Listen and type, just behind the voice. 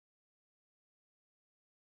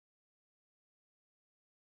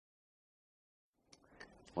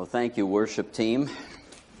Well, thank you, worship team.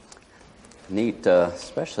 Neat,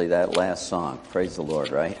 especially that last song. Praise the Lord,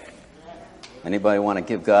 right? Anybody want to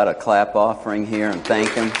give God a clap offering here and thank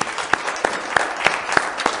Him?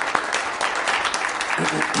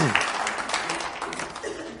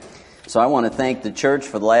 So I want to thank the church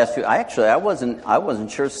for the last few. I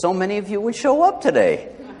wasn't sure so many of you would show up today.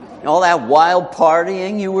 All that wild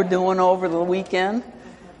partying you were doing over the weekend.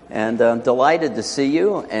 And I'm delighted to see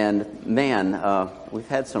you. And man, we've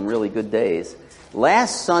had some really good days.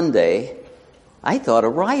 Last Sunday, I thought a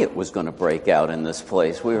riot was going to break out in this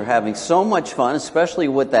place. We were having so much fun, especially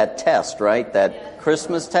with that test, right? That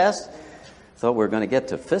Christmas test. Thought we were going to get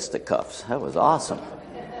to fisticuffs. That was awesome.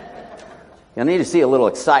 You need to see a little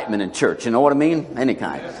excitement in church. You know what I mean? Any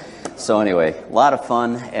kind. So anyway, a lot of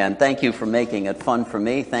fun. And thank you for making it fun for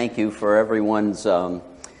me. Thank you for everyone's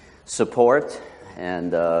support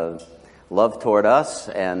and love toward us.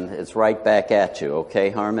 And it's right back at you. Okay,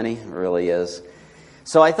 Harmony? It really is.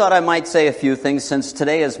 So I thought I might say a few things since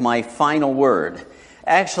today is my final word.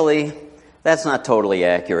 Actually, that's not totally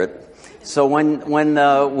accurate. So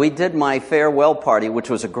when we did my farewell party, which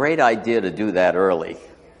was a great idea to do that early,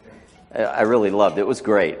 I really loved it. It was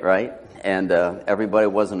great, right? And everybody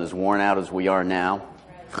wasn't as worn out as we are now.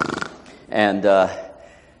 And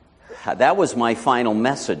that was my final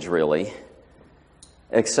message, really.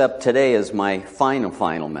 Except today is my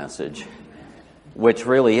final message, which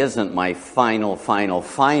really isn't my final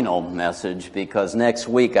message, because next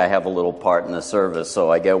week I have a little part in the service,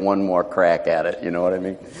 so I get one more crack at it, you know what I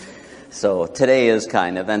mean? So today is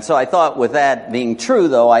kind of, and so I thought with that being true,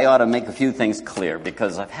 though, I ought to make a few things clear,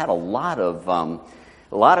 because I've had a lot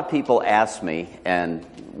of people ask me, and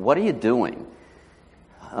what are you doing?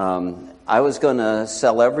 I was going to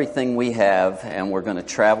sell everything we have, and we're going to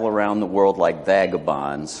travel around the world like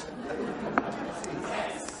vagabonds.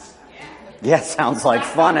 Yeah, sounds like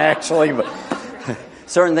fun, actually, but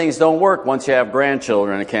certain things don't work once you have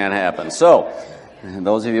grandchildren. It can't happen. So, and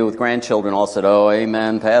those of you with grandchildren all said, "Oh,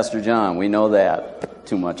 amen, Pastor John, we know that."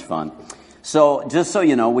 Too much fun. So, just so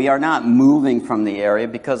you know, we are not moving from the area,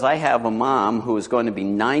 because I have a mom who is going to be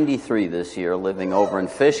 93 this year, living over in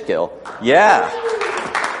Fishkill. Yeah.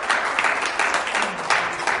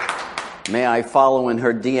 May I follow in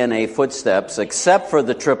her DNA footsteps, except for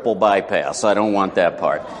the triple bypass. I don't want that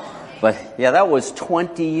part. But, yeah, that was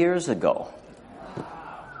 20 years ago.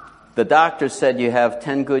 The doctor said you have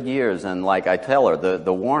 10 good years, and like I tell her,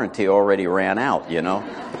 the warranty already ran out, you know.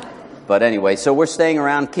 But anyway, so we're staying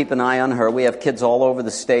around, keep an eye on her. We have kids all over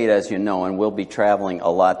the state, as you know, and we'll be traveling a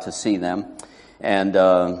lot to see them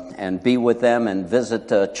and be with them and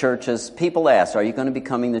visit churches. People ask, are you going to be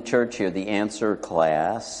coming to church here? The answer,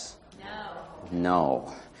 class?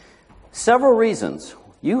 No. Several reasons.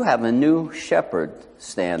 You have a new shepherd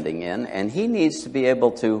standing in, and he needs to be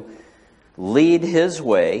able to lead his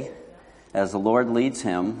way as the Lord leads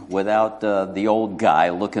him without the old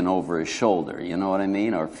guy looking over his shoulder, you know what I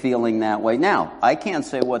mean, or feeling that way. Now, I can't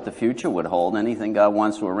say what the future would hold, anything God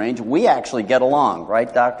wants to arrange. We actually get along,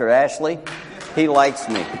 right, Dr. Ashley? He likes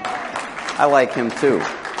me. I like him too.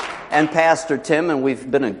 And Pastor Tim, and we've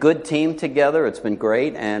been a good team together. It's been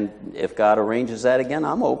great, and if God arranges that again,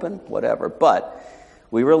 I'm open, whatever. But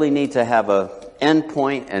we really need to have a end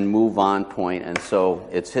point and move on point, and so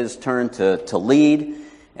it's his turn to lead.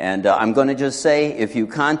 And I'm going to just say, if you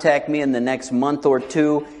contact me in the next month or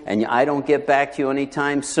two and I don't get back to you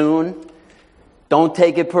anytime soon, don't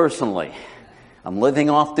take it personally. I'm living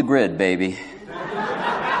off the grid, baby.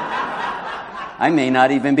 I may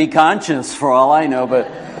not even be conscious for all I know, but,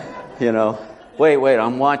 you know, wait,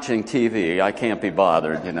 I'm watching TV. I can't be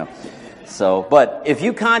bothered, you know. So, but if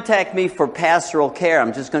you contact me for pastoral care,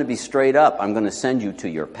 I'm just going to be straight up. I'm going to send you to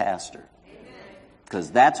your pastor. Because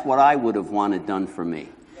that's what I would have wanted done for me.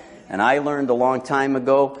 And I learned a long time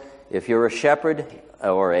ago, if you're a shepherd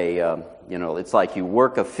or it's like you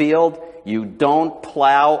work a field, you don't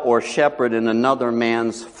plow or shepherd in another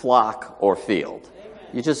man's flock or field.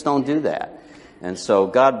 You just don't do that. And so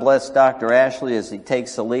God bless Dr. Ashley as he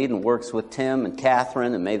takes the lead and works with Tim and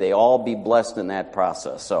Catherine, and may they all be blessed in that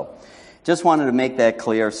process. So just wanted to make that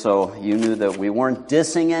clear so you knew that we weren't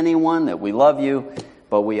dissing anyone, that we love you,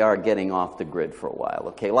 but we are getting off the grid for a while,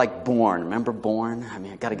 okay? Like Bourne. Remember Bourne? I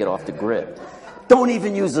mean, I got to get off the grid. Don't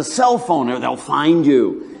even use a cell phone or they'll find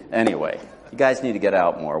you. Anyway, you guys need to get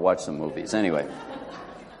out more, watch some movies. Anyway.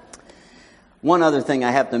 One other thing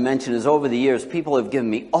I have to mention is over the years, people have given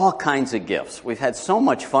me all kinds of gifts. We've had so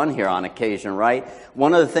much fun here on occasion, right?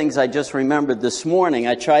 One of the things I just remembered this morning,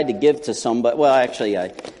 I tried to give to somebody. Well, actually,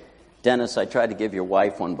 Dennis, I tried to give your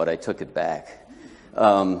wife one, but I took it back.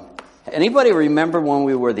 Anybody remember when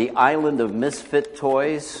we were the island of misfit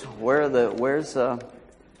toys? Where's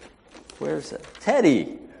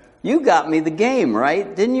Teddy? You got me the game,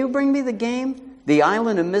 right? Didn't you bring me the game? The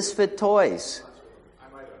island of misfit toys.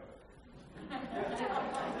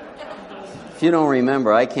 If you don't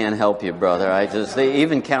remember, I can't help you, brother.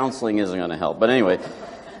 Even counseling isn't going to help. But anyway,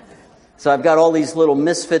 so I've got all these little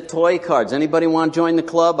misfit toy cards. Anybody want to join the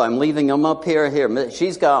club? I'm leaving them up here. Here,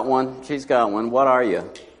 she's got one. What are you?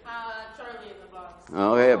 Charlie in the box.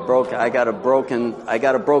 Oh yeah, I got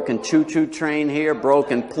a broken choo-choo train here,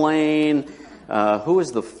 broken plane. Who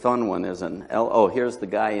is the fun one? Here's the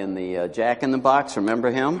guy in the Jack in the Box.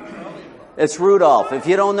 Remember him? It's Rudolph. If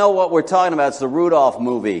you don't know what we're talking about, it's the Rudolph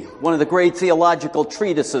movie, one of the great theological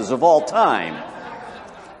treatises of all time.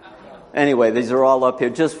 Anyway, these are all up here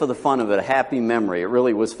just for the fun of it, a happy memory. It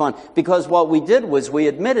really was fun. Because what we did was we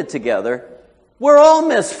admitted together, we're all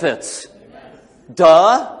misfits.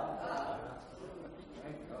 Duh.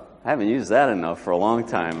 I haven't used that enough for a long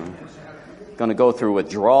time. I'm going to go through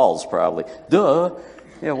withdrawals probably. Duh.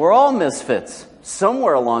 Yeah, we're all misfits.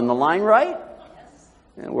 Somewhere along the line, right?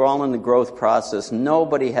 Yeah, we're all in the growth process.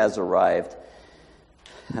 Nobody has arrived.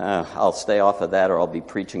 I'll stay off of that or I'll be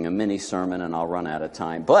preaching a mini sermon and I'll run out of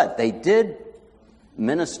time. But they did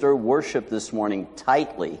minister worship this morning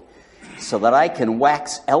tightly so that I can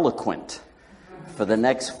wax eloquent for the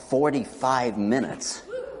next 45 minutes.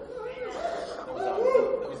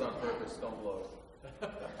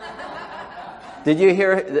 Did you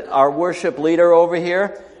hear our worship leader over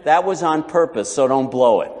here? That was on purpose, so don't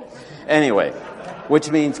blow it. Anyway, which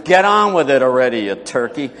means get on with it already, you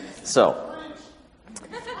turkey. So,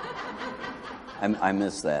 I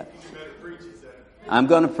missed that. I'm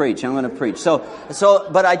going to preach. So,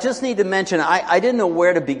 but I just need to mention, I didn't know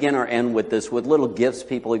where to begin or end with this, with little gifts,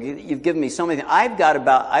 people. You've given me so many things. I've got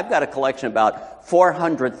a collection of about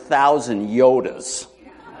 400,000 Yodas.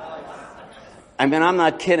 I mean, I'm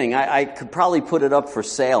not kidding. I could probably put it up for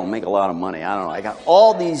sale and make a lot of money. I don't know. I got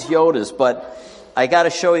all these Yodas, but I got to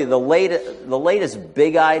show you the latest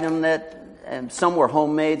big item that, and some were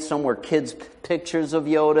homemade, some were kids' pictures of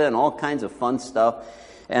Yoda and all kinds of fun stuff.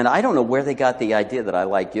 And I don't know where they got the idea that I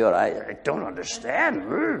like Yoda. I don't understand.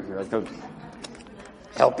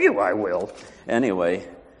 Help you, I will. Anyway,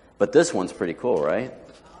 but this one's pretty cool, right?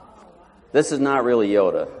 This is not really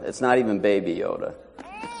Yoda. It's not even baby Yoda.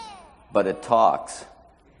 But it talks.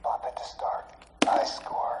 Bop it to start. I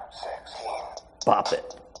score 16. Bop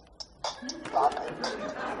it. Bop it.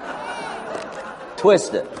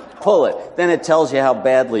 Twist it. Pull it. Then it tells you how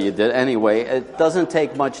badly you did. Anyway, it doesn't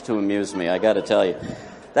take much to amuse me, I got to tell you.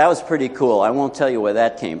 That was pretty cool. I won't tell you where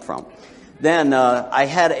that came from. Then I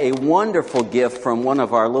had a wonderful gift from one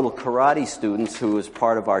of our little karate students who is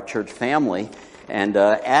part of our church family. And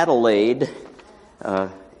Adelaide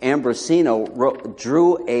Ambrosino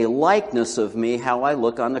drew a likeness of me, how I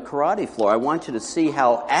look on the karate floor. I want you to see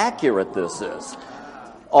how accurate this is.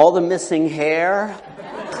 All the missing hair,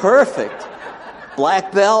 perfect.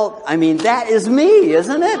 Black belt, I mean, that is me,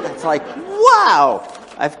 isn't it? It's like, wow!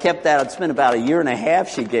 I've kept that. It's been about a year and a half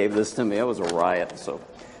she gave this to me. It was a riot, so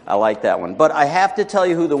I like that one. But I have to tell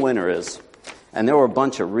you who the winner is. And there were a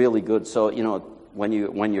bunch of really good, so, you know,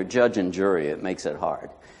 when you're judge and jury, it makes it hard.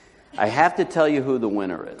 I have to tell you who the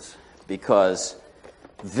winner is, because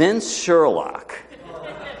Vince Sherlock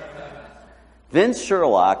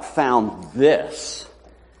found this,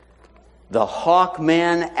 the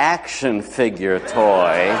Hawkman action figure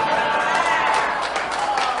toy.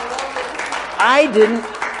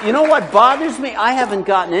 You know what bothers me? I haven't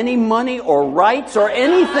gotten any money or rights or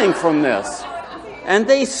anything from this. And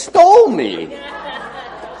they stole me.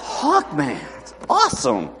 Hawkman, it's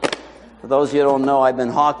awesome. For those of you who don't know, I've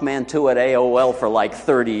been Hawkman 2 at AOL for like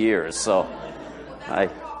 30 years, so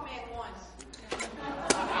I'm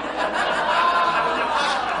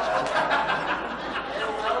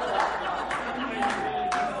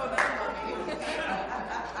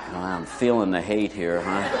feeling the hate here,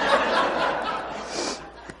 huh?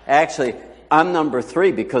 Actually, I'm number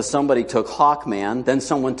 3 because somebody took Hawkman, then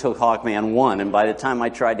someone took Hawkman 1, and by the time I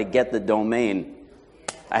tried to get the domain,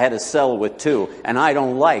 I had to settle with 2, and I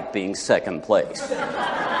don't like being second place.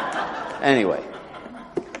 Anyway,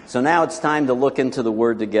 so now it's time to look into the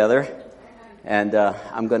Word together, and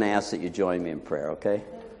I'm going to ask that you join me in prayer, okay?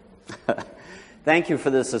 Thank you for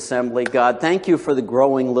this assembly, God. Thank you for the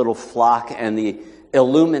growing little flock and the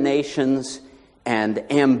illuminations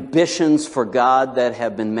and ambitions for God that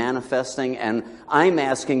have been manifesting, and I'm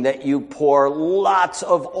asking that you pour lots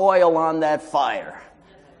of oil on that fire.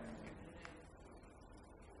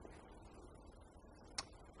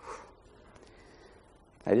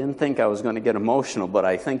 I didn't think I was going to get emotional, but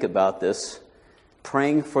I think about this,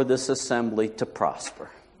 praying for this assembly to prosper,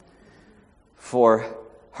 for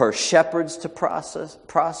her shepherds to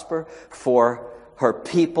prosper, for her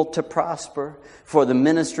people to prosper, for the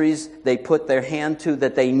ministries they put their hand to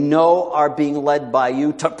that they know are being led by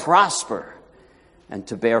you to prosper and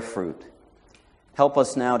to bear fruit. Help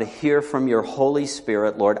us now to hear from your Holy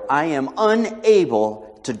Spirit, Lord. I am unable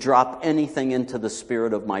to drop anything into the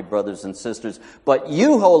spirit of my brothers and sisters, but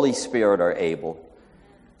you, Holy Spirit, are able.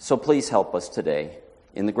 So please help us today.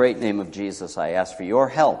 In the great name of Jesus, I ask for your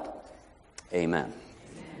help. Amen.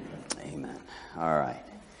 Amen. All right.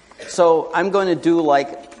 So I'm going to do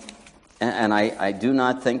and I do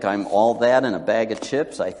not think I'm all that in a bag of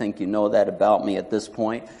chips. I think you know that about me at this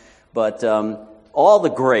point. But all the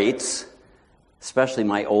greats, especially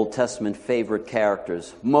my Old Testament favorite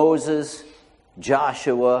characters, Moses,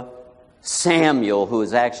 Joshua, Samuel, who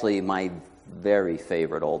is actually my very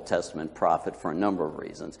favorite Old Testament prophet for a number of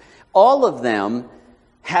reasons. All of them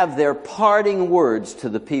have their parting words to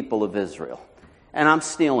the people of Israel. And I'm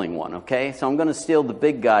stealing one, okay? So I'm going to steal the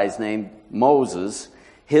big guy's name, Moses,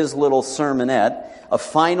 his little sermonette, a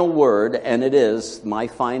final word, and it is my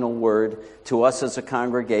final word to us as a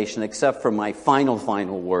congregation, except for my final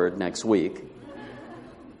word next week.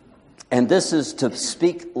 And this is to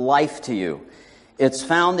speak life to you. It's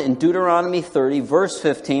found in Deuteronomy 30, verse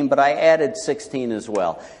 15, but I added 16 as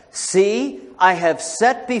well. See, I have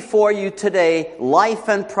set before you today life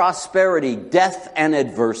and prosperity, death and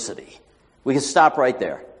adversity. We can stop right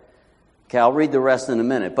there. Okay, I'll read the rest in a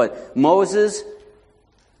minute. But Moses,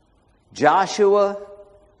 Joshua,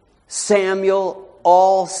 Samuel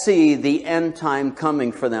all see the end time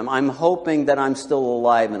coming for them. I'm hoping that I'm still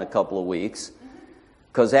alive in a couple of weeks,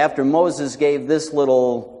 because after Moses gave this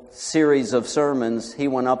little series of sermons, he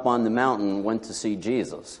went up on the mountain and went to see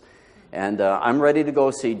Jesus. And I'm ready to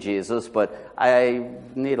go see Jesus, but I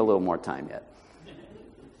need a little more time yet.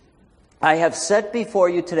 I have set before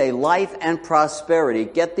you today life and prosperity.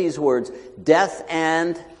 Get these words, death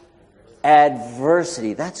and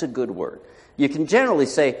adversity. That's a good word. You can generally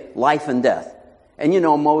say life and death. And you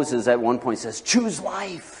know, Moses at one point says, choose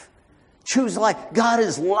life. Choose life. God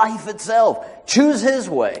is life itself. Choose his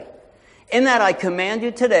way. In that I command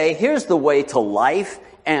you today, here's the way to life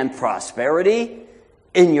and prosperity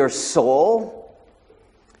in your soul.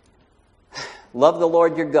 Love the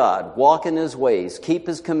Lord your God, walk in his ways, keep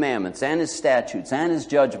his commandments and his statutes and his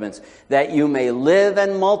judgments, that you may live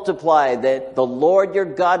and multiply, that the Lord your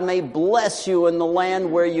God may bless you in the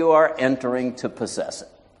land where you are entering to possess it.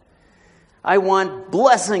 I want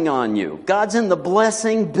blessing on you. God's in the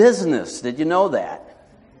blessing business. Did you know that?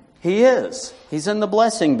 He is. He's in the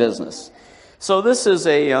blessing business. So this is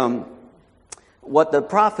what the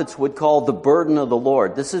prophets would call the burden of the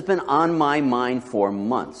Lord. This has been on my mind for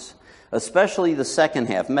months, especially the second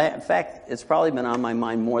half. In fact, it's probably been on my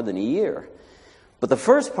mind more than a year. But the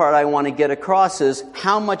first part I want to get across is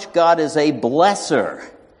how much God is a blesser.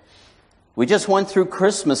 We just went through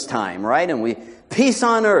Christmas time, right? And peace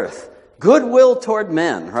on earth, goodwill toward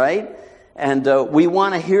men, right? And we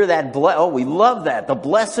want to hear that. We love that. The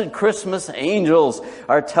blessed Christmas angels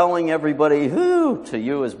are telling everybody, to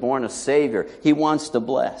you is born a Savior. He wants to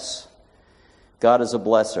bless. God is a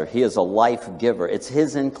blesser. He is a life giver. It's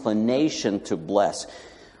his inclination to bless.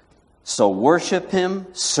 So worship him,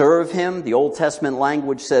 serve him. The Old Testament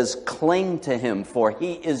language says, cling to him, for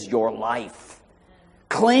he is your life.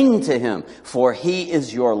 Cling to him, for he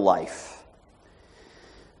is your life.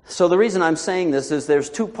 So the reason I'm saying this is there's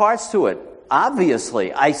two parts to it.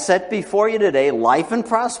 Obviously, I set before you today life and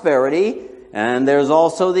prosperity, and there's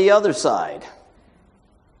also the other side,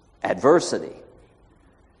 adversity.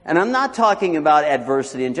 And I'm not talking about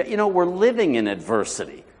adversity. We're living in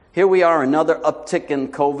adversity. Here we are, another uptick in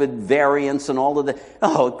COVID variants and all of that.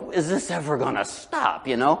 Is this ever going to stop,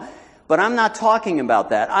 But I'm not talking about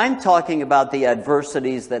that. I'm talking about the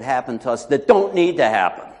adversities that happen to us that don't need to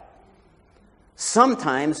happen.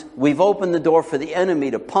 Sometimes we've opened the door for the enemy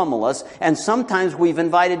to pummel us, and sometimes we've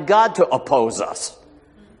invited God to oppose us.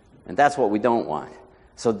 And that's what we don't want.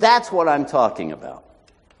 So that's what I'm talking about.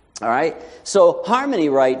 All right? So Harmony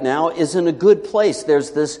right now is in a good place.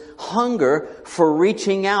 There's this hunger for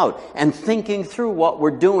reaching out and thinking through what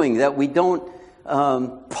we're doing, that we don't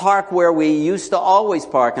park where we used to always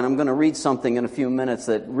park. And I'm going to read something in a few minutes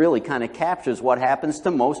that really kind of captures what happens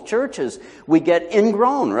to most churches. We get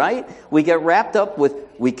ingrown, right? We get wrapped up with,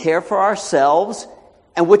 we care for ourselves,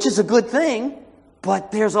 and which is a good thing,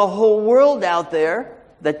 but there's a whole world out there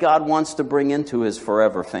that God wants to bring into his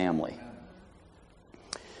forever family.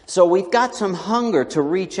 So we've got some hunger to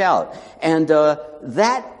reach out. And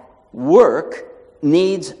that work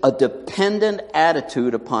needs a dependent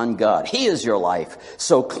attitude upon God. He is your life,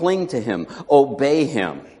 so cling to Him, obey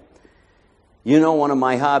Him. You know, one of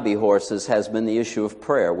my hobby horses has been the issue of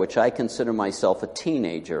prayer, which I consider myself a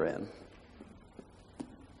teenager in.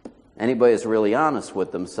 Anybody who's really honest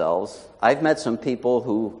with themselves. I've met some people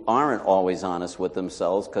who aren't always honest with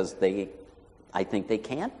themselves because I think they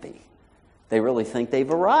can't be. They really think they've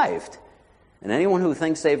arrived. And anyone who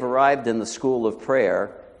thinks they've arrived in the school of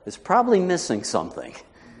prayer is probably missing something.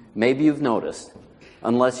 Maybe you've noticed.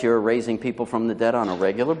 Unless you're raising people from the dead on a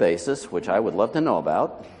regular basis, which I would love to know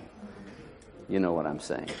about. You know what I'm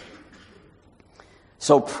saying.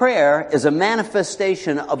 So prayer is a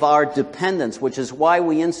manifestation of our dependence, which is why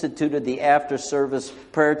we instituted the after-service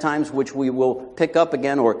prayer times, which we will pick up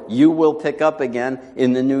again, or you will pick up again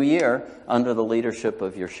in the new year under the leadership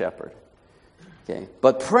of your shepherd. Okay.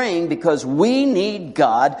 But praying because we need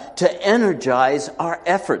God to energize our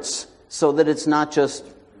efforts so that it's not just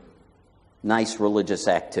nice religious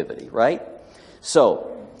activity, right? So,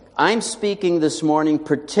 I'm speaking this morning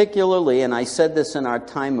particularly, and I said this in our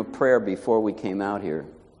time of prayer before we came out here.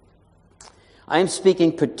 I'm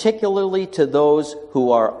speaking particularly to those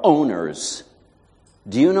who are owners.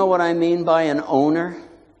 Do you know what I mean by an owner?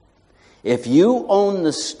 If you own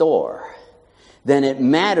the store, then it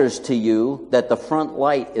matters to you that the front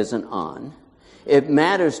light isn't on. It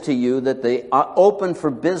matters to you that the open for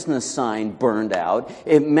business sign burned out.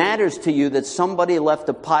 It matters to you that somebody left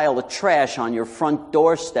a pile of trash on your front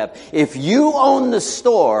doorstep. If you own the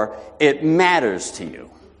store, it matters to you.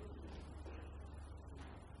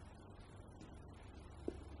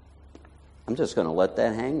 I'm just going to let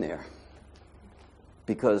that hang there.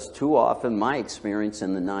 Because too often, my experience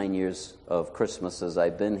in the 9 years of Christmases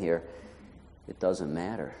I've been here, it doesn't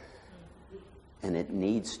matter. And it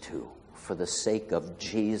needs to, for the sake of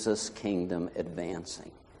Jesus' kingdom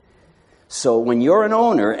advancing. So when you're an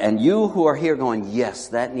owner, and you who are here going, yes,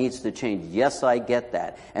 that needs to change. Yes, I get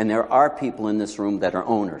that. And there are people in this room that are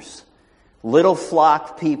owners. Little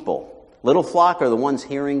flock people. Little flock are the ones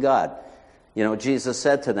hearing God. You know, Jesus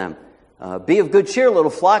said to them, be of good cheer,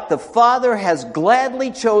 little flock. The Father has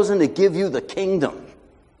gladly chosen to give you the kingdom.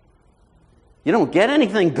 You don't get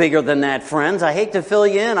anything bigger than that, friends. I hate to fill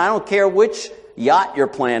you in. I don't care which yacht you're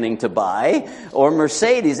planning to buy or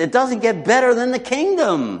Mercedes. It doesn't get better than the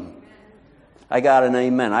kingdom. I got an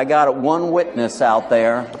amen. I got one witness out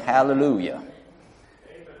there. Hallelujah.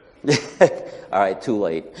 All right, too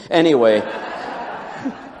late. Anyway,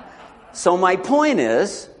 so my point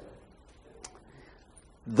is,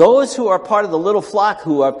 those who are part of the little flock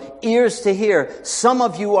who have ears to hear, some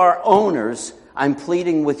of you are owners. I'm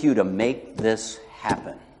pleading with you to make this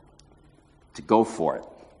happen, to go for it.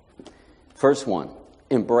 First one,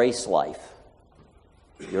 embrace life.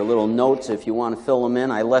 Your little notes, if you want to fill them in.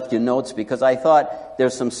 I left you notes because I thought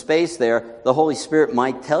there's some space there. The Holy Spirit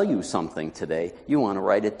might tell you something today. You want to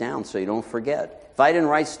write it down so you don't forget. If I didn't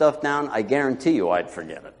write stuff down, I guarantee you I'd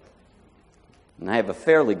forget it. And I have a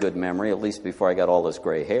fairly good memory, at least before I got all this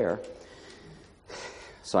gray hair.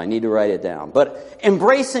 So I need to write it down. But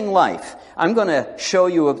embracing life. I'm going to show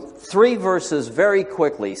you 3 verses very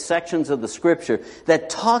quickly, sections of the Scripture, that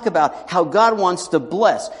talk about how God wants to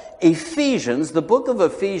bless. Ephesians, the book of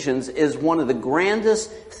Ephesians, is one of the grandest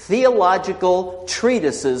theological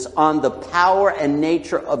treatises on the power and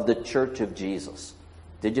nature of the Church of Jesus.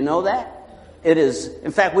 Did you know that? It is,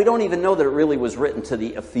 in fact, we don't even know that it really was written to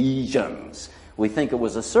the Ephesians. We think it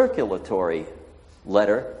was a circulatory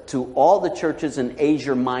letter to all the churches in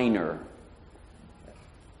Asia Minor,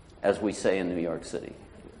 as we say in New York City.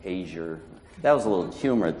 Asia. That was a little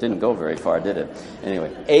humor. It didn't go very far, did it?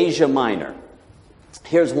 Anyway, Asia Minor.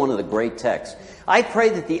 Here's one of the great texts. I pray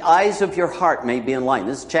that the eyes of your heart may be enlightened.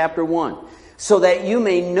 This is chapter 1. So that you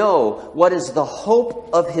may know what is the hope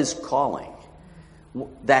of his calling.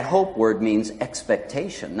 That hope word means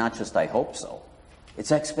expectation, not just I hope so.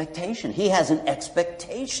 It's expectation. He has an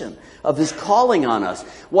expectation of his calling on us.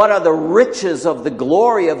 What are the riches of the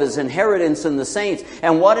glory of his inheritance in the saints?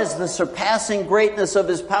 And what is the surpassing greatness of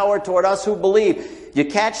his power toward us who believe? You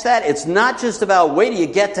catch that? It's not just about wait till you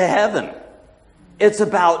get to heaven. It's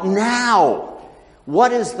about now.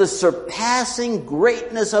 What is the surpassing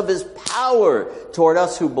greatness of his power toward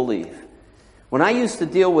us who believe? When I used to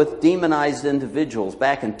deal with demonized individuals,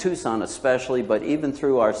 back in Tucson especially, but even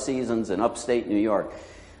through our seasons in upstate New York,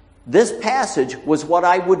 this passage was what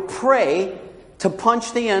I would pray to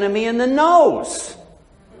punch the enemy in the nose.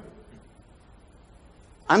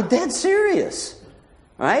 I'm dead serious,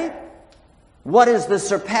 right? What is the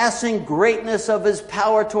surpassing greatness of his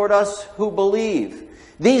power toward us who believe?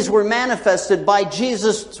 These were manifested by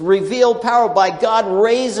Jesus' revealed power, by God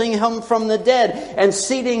raising him from the dead and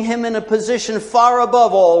seating him in a position far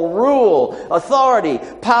above all rule, authority,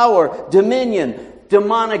 power, dominion,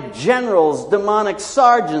 demonic generals, demonic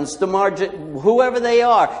sergeants, whoever they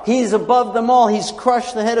are. He's above them all. He's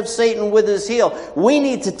crushed the head of Satan with his heel. We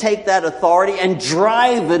need to take that authority and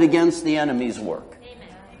drive it against the enemy's work.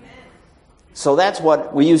 So that's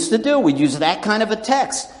what we used to do. We'd use that kind of a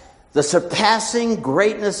text. The surpassing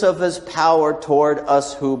greatness of his power toward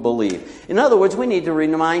us who believe. In other words, we need to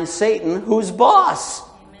remind Satan who's boss.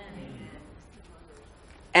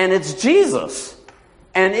 And it's Jesus.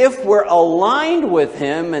 And if we're aligned with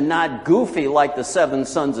him and not goofy like the 7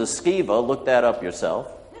 sons of Sceva, look that up yourself,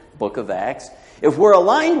 Book of Acts. If we're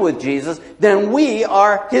aligned with Jesus, then we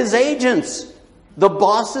are his agents. The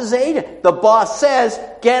boss's agent. The boss says,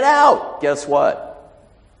 get out. Guess what?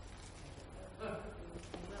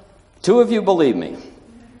 2 of you believe me.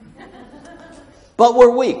 But we're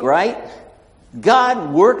weak, right?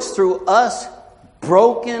 God works through us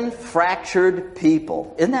broken, fractured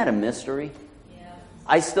people. Isn't that a mystery? Yeah.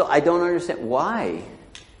 I don't understand. Why?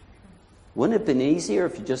 Wouldn't it have been easier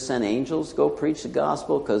if you just sent angels to go preach the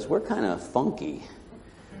gospel? Because we're kind of funky.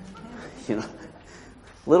 You know,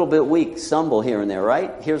 a little bit weak, stumble here and there,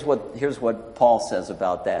 right? Here's what Paul says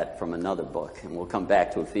about that from another book, and we'll come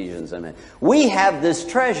back to Ephesians in a minute. We have this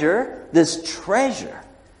treasure,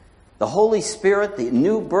 the Holy Spirit, the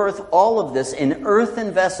new birth, all of this in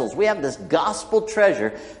earthen vessels. We have this gospel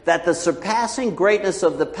treasure that the surpassing greatness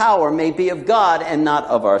of the power may be of God and not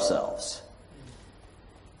of ourselves.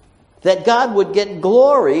 That God would get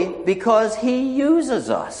glory because he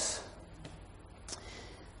uses us.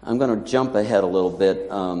 I'm going to jump ahead a little bit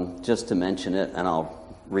just to mention it, and I'll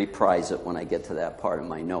reprise it when I get to that part of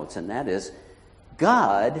my notes. And that is,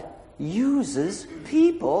 God uses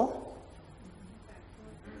people.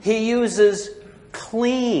 He uses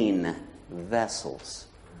clean vessels.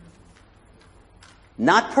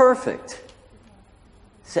 Not perfect.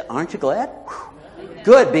 Say, aren't you glad? Whew.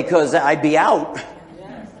 Good, because I'd be out.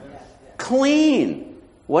 Clean.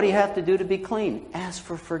 What do you have to do to be clean? Ask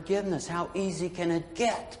for forgiveness. How easy can it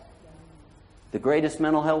get? The greatest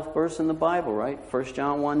mental health verse in the Bible, right? 1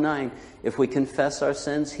 John 1:9. If we confess our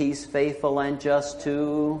sins, he's faithful and just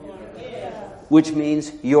to... Which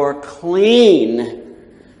means you're clean.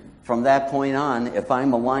 From that point on, if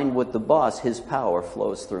I'm aligned with the boss, his power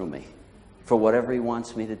flows through me for whatever he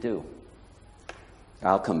wants me to do.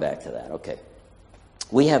 I'll come back to that. Okay.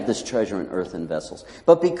 We have this treasure in earthen vessels.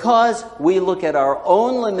 But because we look at our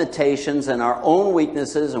own limitations and our own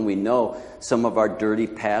weaknesses, and we know some of our dirty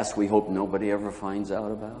past we hope nobody ever finds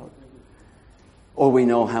out about, or we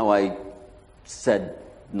know how I said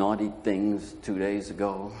naughty things 2 days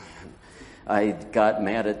ago, I got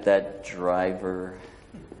mad at that driver.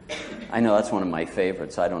 I know that's one of my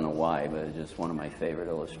favorites. I don't know why, but it's just one of my favorite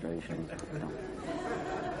illustrations.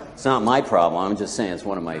 It's not my problem. I'm just saying it's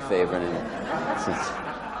one of my favorite.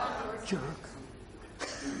 Jerk.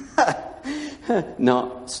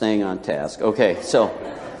 No, staying on task. Okay, so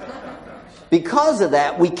because of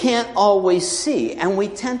that, we can't always see, and we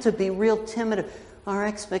tend to be real timid. Our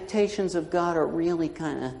expectations of God are really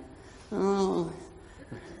kind of,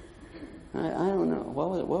 I don't know.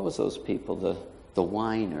 What was those people? The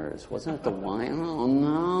whiners. Wasn't it the wine? Oh,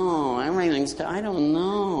 no. Everything's... I don't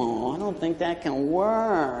know. I don't think that can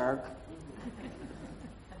work.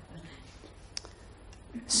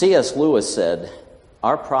 C.S. Lewis said,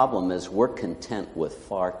 our problem is we're content with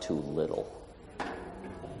far too little.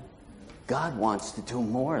 God wants to do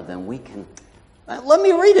more than we can... Let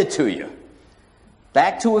me read it to you.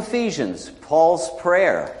 Back to Ephesians, Paul's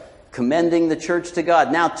prayer, commending the church to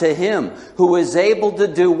God. Now to him who is able to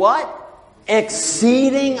do what?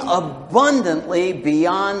 Exceeding abundantly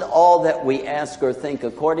beyond all that we ask or think,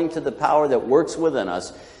 according to the power that works within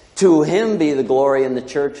us. To him be the glory in the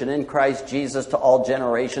church and in Christ Jesus to all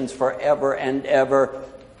generations forever and ever.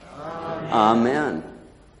 Amen. Amen.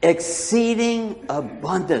 Exceeding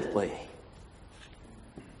abundantly.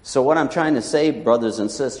 So what I'm trying to say, brothers and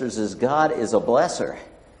sisters, is God is a blesser.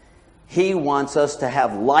 He wants us to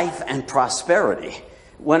have life and prosperity.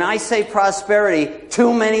 When I say prosperity,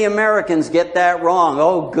 too many Americans get that wrong.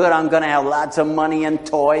 Oh, good, I'm going to have lots of money and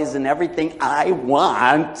toys and everything I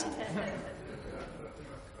want.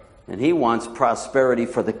 And he wants prosperity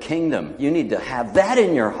for the kingdom. You need to have that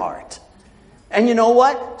in your heart. And you know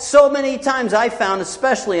what? So many times I found,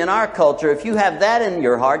 especially in our culture, if you have that in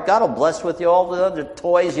your heart, God will bless with you all the other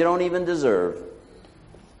toys you don't even deserve.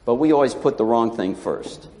 But we always put the wrong thing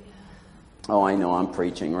first. Oh, I know, I'm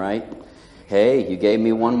preaching, right? Hey, you gave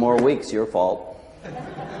me 1 more week. It's your fault.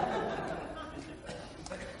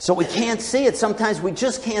 So we can't see it. Sometimes we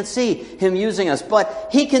just can't see him using us. But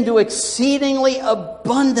he can do exceedingly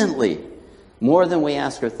abundantly more than we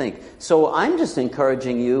ask or think. So I'm just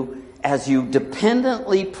encouraging you, as you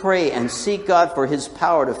dependently pray and seek God for his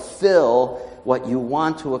power to fill what you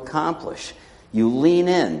want to accomplish, you lean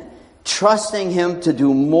in, trusting him to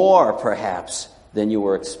do more, perhaps, than you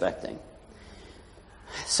were expecting.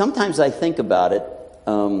 Sometimes I think about it,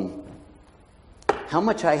 how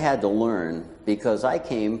much I had to learn, because I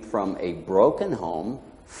came from a broken home,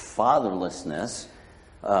 fatherlessness.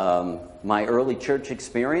 My early church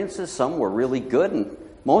experiences, some were really good, and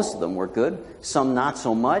most of them were good, some not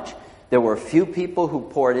so much. There were a few people who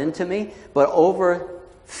poured into me, but over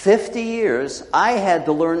 50 years, I had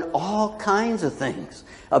to learn all kinds of things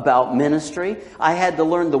about ministry. I had to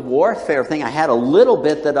learn the warfare thing. I had a little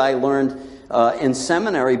bit that I learned in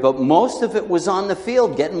seminary, but most of it was on the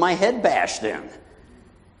field, getting my head bashed in.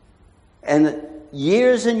 And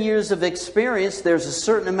years and years of experience, there's a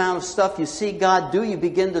certain amount of stuff you see God do. You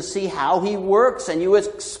begin to see how he works, and you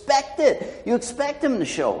expect it. You expect him to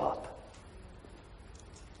show up.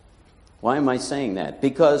 Why am I saying that?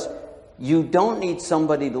 Because you don't need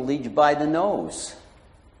somebody to lead you by the nose.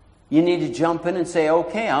 You need to jump in and say,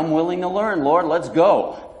 okay, I'm willing to learn, Lord, let's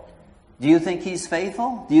go. Do you think he's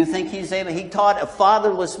faithful? Do you think he's able? He taught a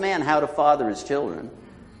fatherless man how to father his children.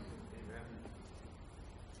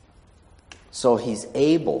 So he's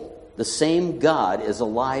able. The same God is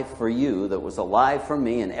alive for you that was alive for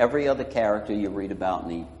me and every other character you read about in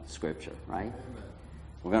the Scripture, right?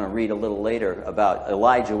 We're going to read a little later about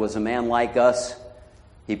Elijah was a man like us.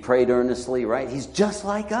 He prayed earnestly, right? He's just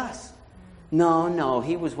like us. No,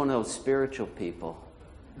 he was one of those spiritual people.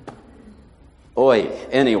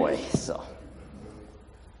 Anyway, so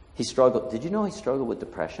he struggled. Did you know he struggled with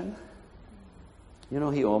depression? You know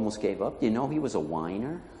he almost gave up? You know he was a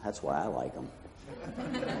whiner? That's why I like him.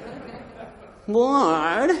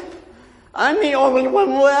 Lord, I'm the only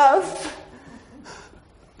one left.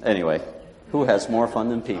 Anyway, who has more fun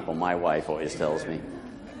than people? My wife always tells me.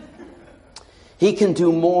 He can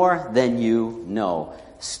do more than you know.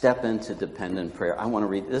 Step into dependent prayer. I want to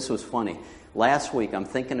read. This was funny. Last week, I'm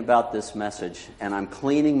thinking about this message, and I'm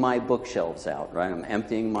cleaning my bookshelves out, right? I'm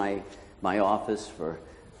emptying my office for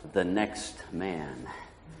the next man.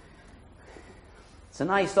 It's a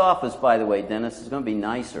nice office, by the way, Dennis. It's going to be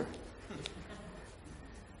nicer.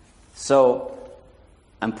 So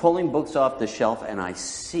I'm pulling books off the shelf, and I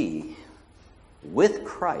see, with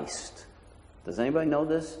Christ, does anybody know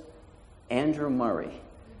this? Andrew Murray.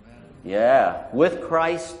 Yeah, With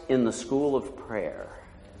Christ in the School of Prayer.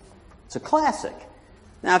 It's a classic.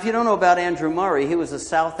 Now, if you don't know about Andrew Murray, he was a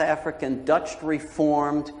South African Dutch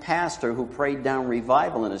Reformed pastor who prayed down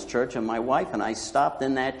revival in his church, and my wife and I stopped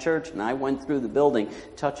in that church, and I went through the building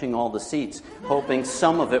touching all the seats, hoping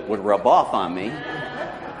some of it would rub off on me.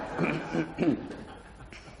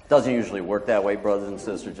 Doesn't usually work that way, brothers and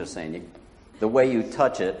sisters, just saying. The way you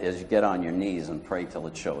touch it is you get on your knees and pray till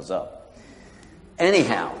it shows up.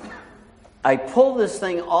 Anyhow, I pull this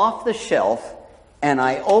thing off the shelf, and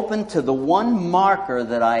I open to the one marker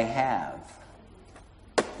that I have.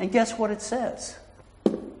 And guess what it says?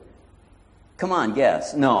 Come on,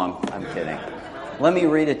 guess. No, I'm kidding. Let me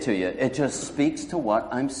read it to you. It just speaks to what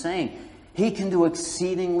I'm saying. He can do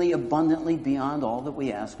exceedingly abundantly beyond all that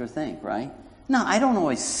we ask or think, right? Now, I don't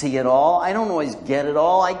always see it all. I don't always get it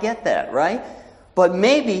all. I get that, right? But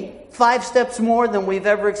maybe 5 steps more than we've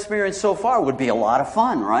ever experienced so far would be a lot of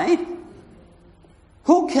fun, right?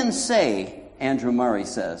 Who can say, Andrew Murray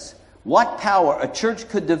says, what power a church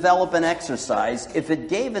could develop and exercise if it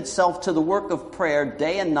gave itself to the work of prayer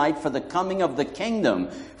day and night for the coming of the kingdom,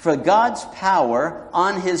 for God's power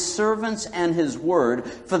on his servants and his word,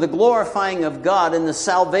 for the glorifying of God and the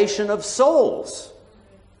salvation of souls?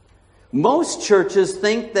 Most churches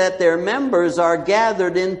think that their members are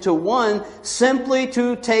gathered into one simply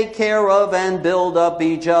to take care of and build up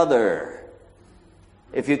each other.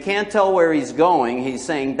 If you can't tell where he's going, he's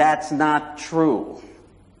saying that's not true,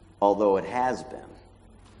 although it has been.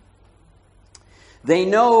 They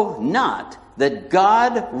know not that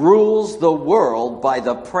God rules the world by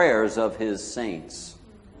the prayers of his saints.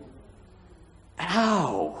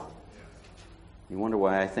 Ow! You wonder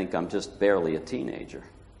why I think I'm just barely a teenager.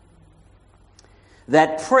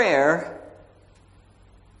 That prayer,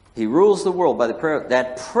 he rules the world by the prayer.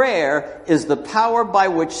 That prayer is the power by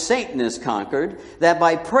which Satan is conquered. That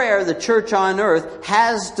by prayer, the church on earth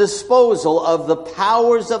has disposal of the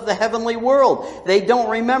powers of the heavenly world. They don't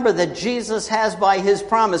remember that Jesus has, by his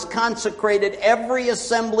promise, consecrated every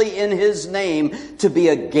assembly in his name to be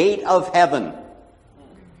a gate of heaven.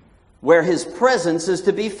 where his presence is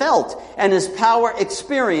to be felt and his power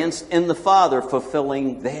experienced in the Father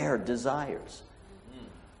fulfilling their desires.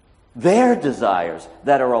 Their desires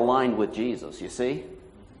that are aligned with Jesus, you see?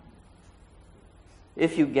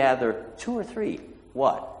 If you gather 2 or 3,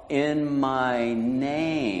 what? In my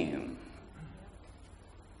name.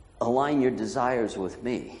 Align your desires with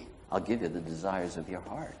me. I'll give you the desires of your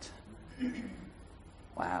heart.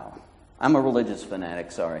 Wow. I'm a religious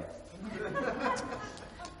fanatic, sorry.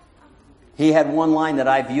 He had one line that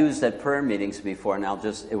I've used at prayer meetings before, and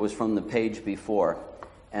it was from the page before.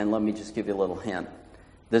 And let me just give you a little hint.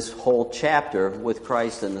 This whole chapter with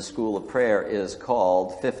Christ in the School of Prayer is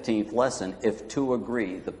called 15th Lesson, If Two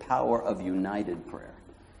Agree, the Power of United Prayer.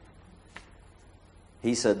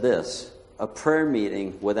 He said this, a prayer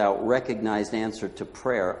meeting without recognized answer to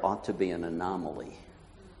prayer ought to be an anomaly.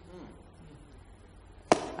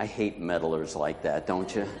 I hate meddlers like that,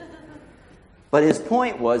 don't you? But his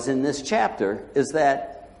point was in this chapter is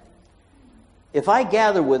that if I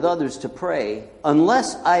gather with others to pray,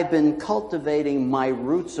 unless I've been cultivating my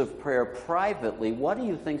roots of prayer privately, what do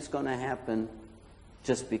you think is going to happen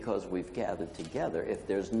just because we've gathered together if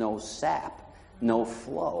there's no sap, no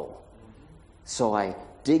flow? So I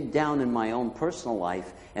dig down in my own personal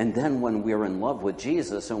life, and then when we're in love with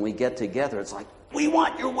Jesus and we get together, it's like, we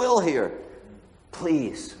want your will here.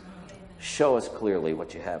 Please, show us clearly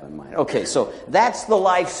what you have in mind. Okay, so that's the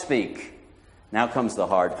life speak. Now comes the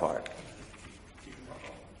hard part.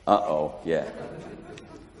 Uh-oh, yeah.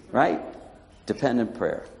 Right? Dependent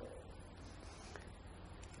prayer.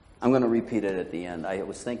 I'm going to repeat it at the end. I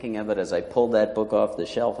was thinking of it as I pulled that book off the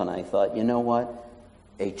shelf, and I thought, you know what?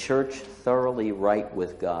 A church thoroughly right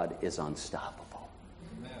with God is unstoppable.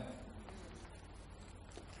 Amen.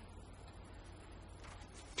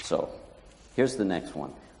 So, here's the next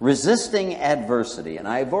one. Resisting adversity. And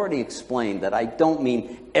I've already explained that I don't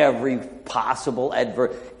mean every possible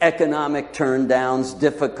economic turndowns,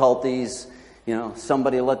 difficulties,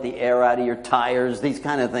 somebody let the air out of your tires. These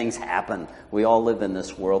kind of things happen. We all live in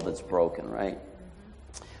this world that's broken, right?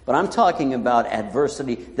 But I'm talking about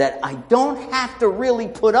adversity that I don't have to really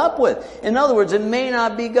put up with. In other words, it may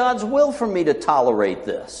not be God's will for me to tolerate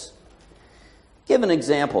this. Give an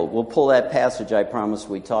example. We'll pull that passage I promised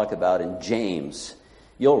we'd talk about in James.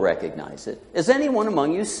 You'll recognize it. Is anyone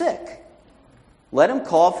among you sick? Let him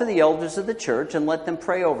call for the elders of the church and let them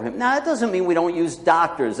pray over him. Now, that doesn't mean we don't use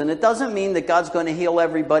doctors, and it doesn't mean that God's going to heal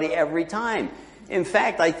everybody every time. In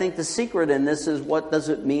fact, I think the secret in this is what does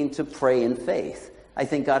it mean to pray in faith? I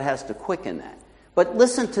think God has to quicken that. But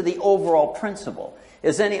listen to the overall principle.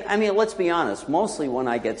 Let's be honest. Mostly when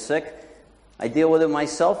I get sick, I deal with it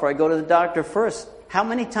myself or I go to the doctor first. How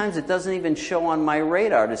many times it doesn't even show on my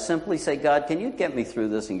radar to simply say, God, can you get me through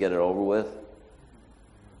this and get it over with?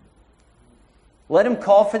 Let him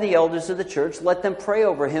call for the elders of the church. Let them pray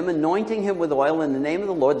over him, anointing him with oil in the name of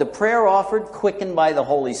the Lord. The prayer offered, quickened by the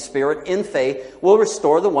Holy Spirit in faith, will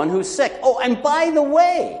restore the one who's sick. Oh, and by the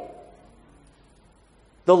way,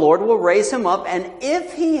 the Lord will raise him up, and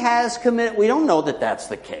if he has committed, we don't know that that's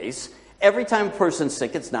the case. Every time a person's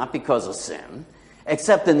sick, it's not because of sin.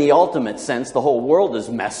 Except in the ultimate sense, the whole world is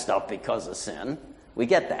messed up because of sin. We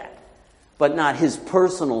get that. But not his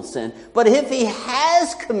personal sin. But if he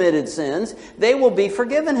has committed sins, they will be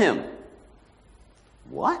forgiven him.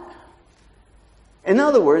 What? In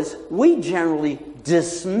other words, we generally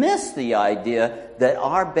dismiss the idea that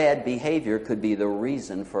our bad behavior could be the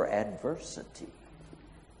reason for adversity.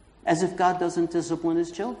 As if God doesn't discipline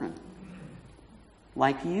his children.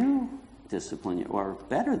 Like you discipline you, or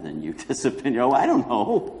better than you discipline you. I don't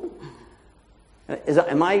know.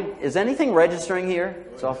 Is anything registering here?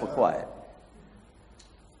 It's awful quiet.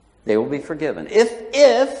 They will be forgiven.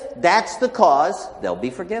 If that's the cause, they'll be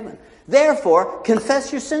forgiven. Therefore,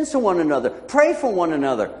 confess your sins to one another. Pray for one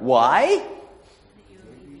another. Why?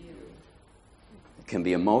 It can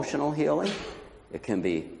be emotional healing. It can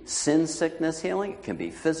be sin sickness healing. It can be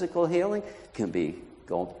physical healing. It can be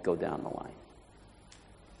go down the line.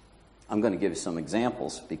 I'm going to give you some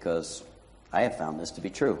examples because I have found this to be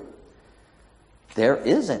true. There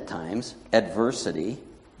is at times adversity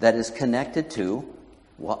that is connected to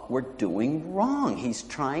what we're doing wrong. He's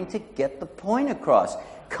trying to get the point across.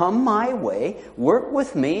 Come my way, work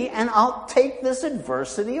with me, and I'll take this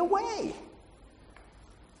adversity away.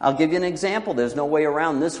 I'll give you an example. There's no way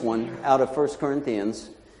around this one out of 1 Corinthians.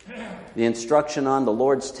 The instruction on the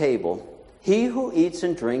Lord's table. He who eats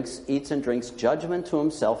and drinks judgment to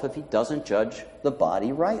himself if he doesn't judge the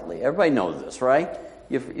body rightly. Everybody knows this, right?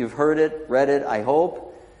 You've heard it, read it, I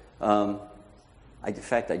hope. In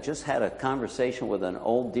fact, I just had a conversation with an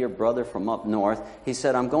old dear brother from up north. He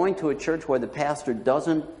said, I'm going to a church where the pastor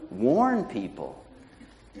doesn't warn people.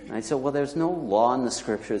 And I said, well, there's no law in the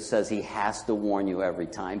Scripture that says he has to warn you every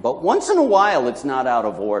time. But once in a while, it's not out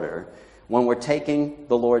of order when we're taking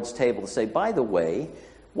the Lord's table to say, by the way,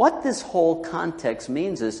 what this whole context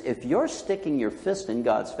means is if you're sticking your fist in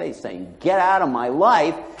God's face saying, get out of my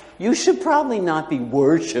life, you should probably not be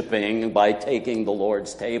worshiping by taking the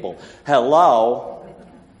Lord's table. Hello?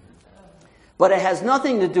 But it has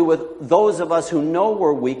nothing to do with those of us who know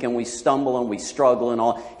we're weak and we stumble and we struggle and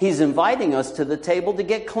all. He's inviting us to the table to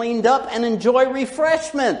get cleaned up and enjoy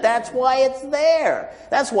refreshment. That's why it's there.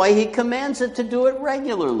 That's why he commands it to do it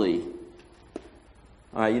regularly.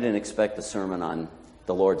 All right, you didn't expect a sermon on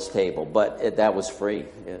the Lord's table, but that was free.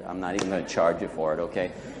 I'm not even going to charge you for it,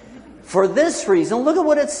 okay? For this reason, look at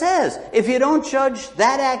what it says. If you don't judge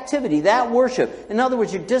that activity, that worship, in other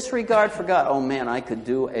words, your disregard for God. Oh man, I could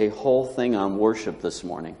do a whole thing on worship this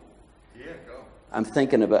morning. Yeah, go. I'm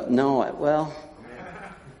thinking about,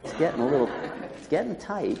 it's getting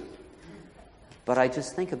tight. But I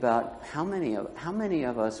just think about how many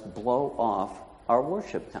of us blow off our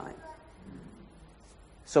worship time.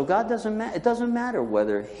 So God it doesn't matter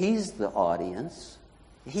whether he's the audience.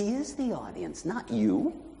 He is the audience, not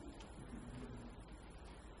you.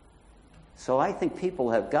 So I think people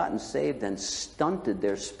have gotten saved and stunted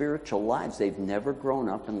their spiritual lives. They've never grown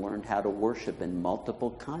up and learned how to worship in multiple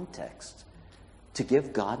contexts to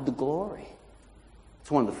give God the glory. It's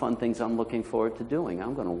one of the fun things I'm looking forward to doing.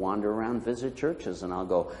 I'm going to wander around, visit churches, and I'll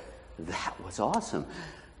go, that was awesome.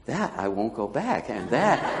 That I won't go back. And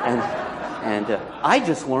that. And I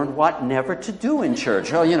just learned what never to do in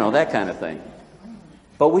church. Oh, that kind of thing.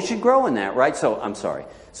 But we should grow in that, right? So, I'm sorry.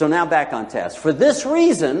 So now back on task. For this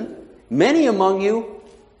reason, many among you,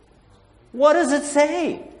 what does it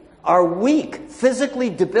say? Are weak, physically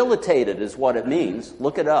debilitated is what it means.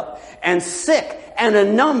 Look it up. And sick, and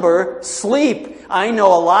a number sleep. I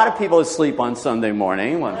know a lot of people who sleep on Sunday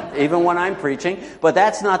morning, even when I'm preaching, but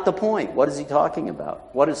that's not the point. What is he talking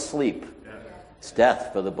about? What is sleep? It's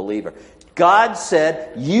death for the believer. God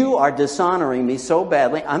said, you are dishonoring me so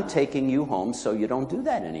badly, I'm taking you home so you don't do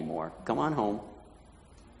that anymore. Come on home.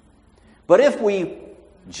 But if we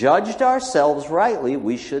judged ourselves rightly,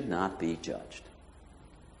 we should not be judged.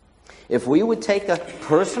 If we would take a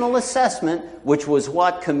personal assessment, which was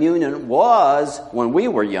what communion was when we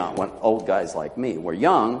were young, when old guys like me were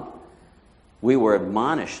young, we were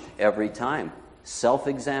admonished every time.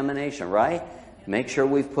 Self-examination, right? Make sure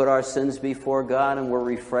we've put our sins before God and we're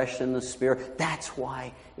refreshed in the Spirit. That's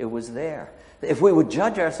why it was there. If we would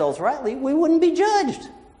judge ourselves rightly, we wouldn't be judged.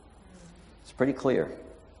 It's pretty clear.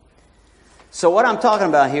 So what I'm talking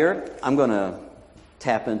about here, I'm going to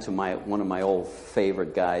tap into one of my old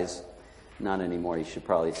favorite guys. Not anymore, he should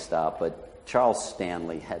probably stop, but Charles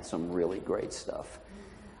Stanley had some really great stuff.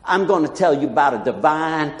 I'm going to tell you about a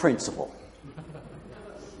divine principle.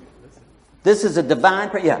 This is a divine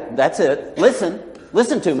principle. Yeah, that's it.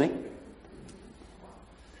 Listen to me.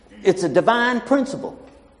 It's a divine principle.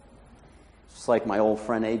 It's like my old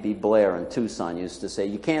friend A.B. Blair in Tucson used to say,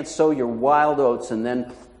 you can't sow your wild oats and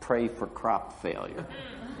then pray for crop failure.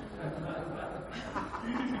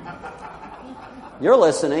 You're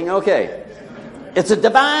listening? Okay. It's a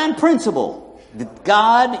divine principle that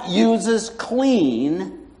God uses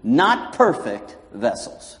clean, not perfect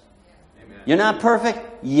vessels. Amen. You're not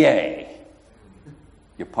perfect? Yay.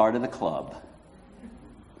 You're part of the club.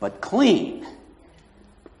 But clean,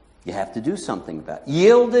 you have to do something about it.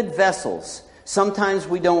 Yielded vessels. Sometimes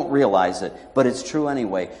we don't realize it, but it's true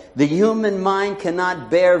anyway. The human mind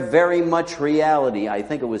cannot bear very much reality. I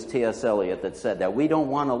think it was T.S. Eliot that said that. We don't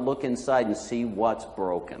want to look inside and see what's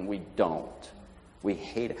broken. We don't. We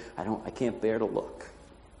hate it. I can't bear to look.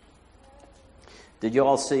 Did you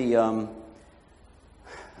all see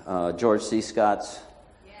George C. Scott's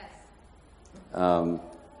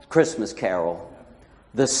Christmas Carol?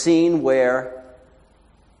 The scene where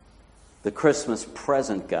the Christmas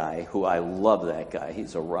present guy, who I love that guy,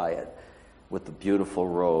 he's a riot, with the beautiful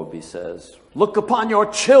robe, he says, look upon your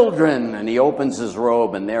children. And he opens his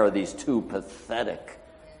robe, and there are these two pathetic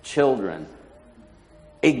children,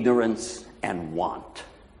 ignorance and want.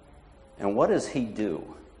 And what does he do,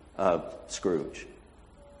 Scrooge?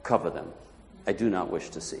 Cover them. I do not wish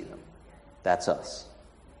to see them. That's us.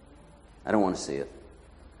 I don't want to see it.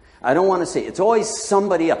 I don't want to see it. It's always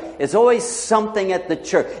somebody else. It's always something at the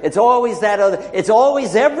church. It's always that other. It's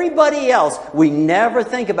always everybody else. We never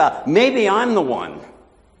think about, maybe I'm the one.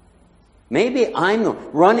 Maybe I'm the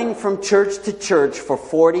one. Running from church to church for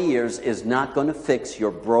 40 years is not going to fix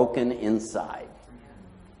your broken inside.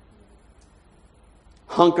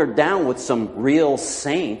 hunkered down with some real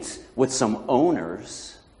saints, with some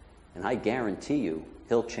owners, and I guarantee you,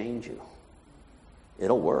 he'll change you.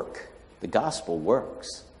 It'll work. The gospel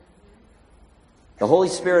works. The Holy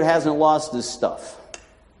Spirit hasn't lost his stuff.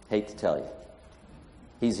 Hate to tell you.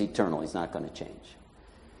 He's eternal. He's not going to change.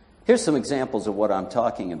 Here's some examples of what I'm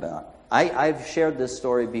talking about. I've shared this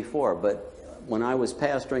story before, but when I was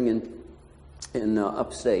pastoring in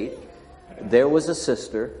upstate, there was a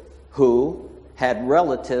sister who had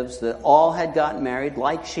relatives that all had gotten married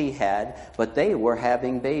like she had, but they were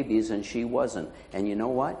having babies and she wasn't. And you know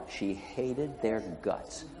what? She hated their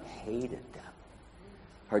guts. Hated them.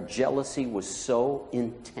 Her jealousy was so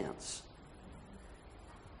intense.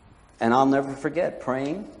 And I'll never forget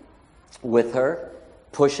praying with her,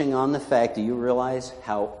 pushing on the fact, do you realize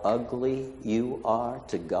how ugly you are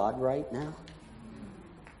to God right now?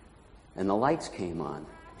 And the lights came on.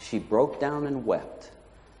 She broke down and wept.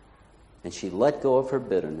 And she let go of her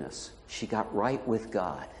bitterness. She got right with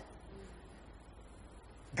God.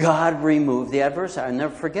 God removed the adversity. I'll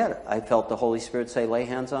never forget it. I felt the Holy Spirit say, lay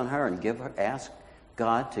hands on her and ask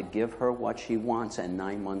God to give her what she wants. And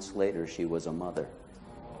 9 months later, she was a mother.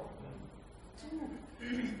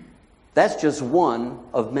 That's just one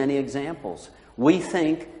of many examples. We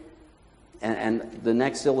think, and the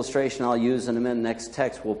next illustration I'll use in a minute, next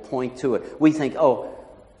text will point to it. We think,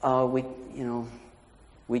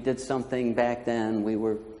 we did something back then. We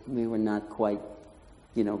were not quite,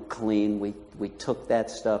 clean. We took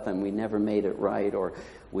that stuff and we never made it right, or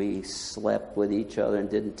we slept with each other and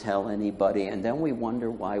didn't tell anybody, and then we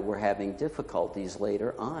wonder why we're having difficulties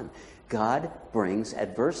later on. God brings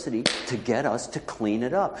adversity to get us to clean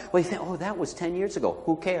it up. Well, you think, that was 10 years ago.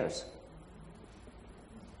 Who cares?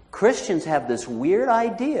 Christians have this weird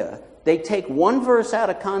idea. They take one verse out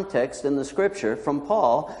of context in the scripture from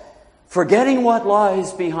Paul, forgetting what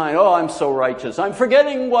lies behind. Oh, I'm so righteous. I'm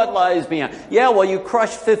forgetting what lies behind. Yeah, well, you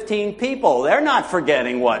crushed 15 people. They're not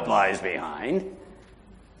forgetting what lies behind.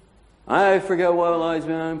 I forget what lies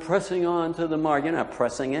behind. I'm pressing on to the mark. You're not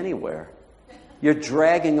pressing anywhere. You're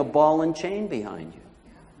dragging a ball and chain behind you.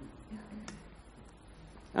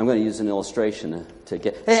 I'm going to use an illustration to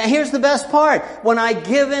get... Here's the best part. When I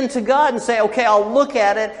give in to God and say, okay, I'll look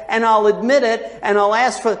at it and I'll admit it and I'll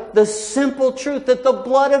ask for the simple truth that the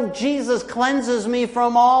blood of Jesus cleanses me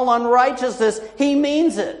from all unrighteousness, He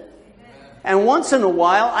means it. And once in a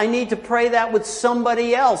while, I need to pray that with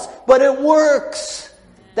somebody else. But it works.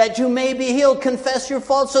 That you may be healed. Confess your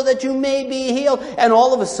faults so that you may be healed. And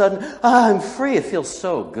all of a sudden, I'm free. It feels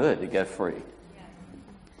so good to get free.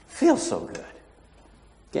 Feels so good.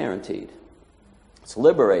 Guaranteed. It's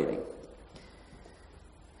liberating.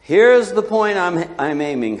 Here's the point I'm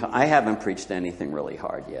aiming. I haven't preached anything really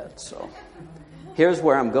hard yet. So here's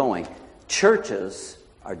where I'm going. Churches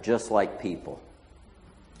are just like people.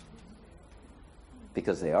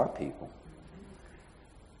 Because they are people.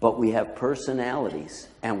 But we have personalities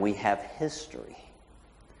and we have history.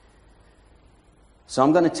 So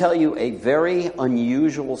I'm going to tell you a very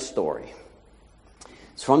unusual story.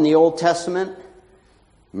 It's from the Old Testament.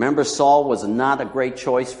 Remember, Saul was not a great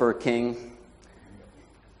choice for a king.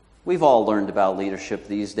 We've all learned about leadership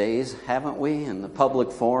these days, haven't we? In the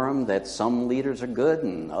public forum, that some leaders are good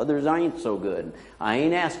and others ain't so good. I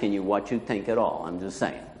ain't asking you what you think at all. I'm just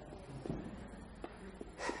saying.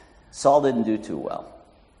 Saul didn't do too well.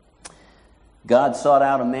 God sought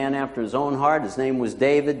out a man after His own heart. His name was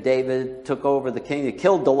David. David took over the king. He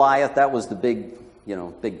killed Goliath. That was the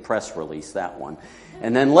big press release, that one.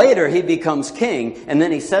 And then later he becomes king. And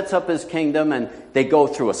then he sets up his kingdom. And they go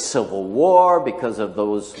through a civil war because of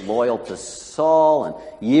those loyal to Saul. And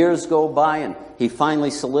years go by. And he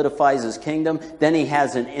finally solidifies his kingdom. Then he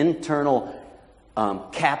has an internal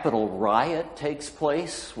capital riot takes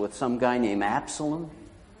place with some guy named Absalom.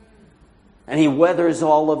 And he weathers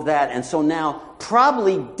all of that. And so now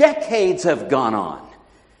probably decades have gone on.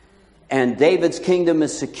 And David's kingdom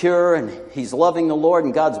is secure and he's loving the Lord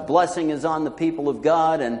and God's blessing is on the people of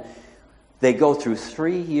God. And they go through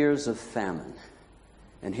 3 years of famine.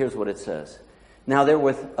 And here's what it says. Now there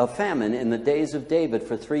was a famine in the days of David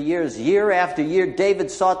for 3 years. Year after year,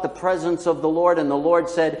 David sought the presence of the Lord. And the Lord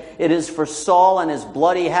said, it is for Saul and his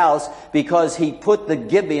bloody house because he put the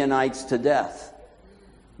Gibeonites to death.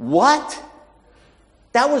 What?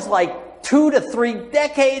 That was like 2 to 3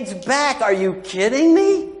 decades back. Are you kidding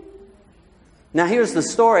me? Now here's the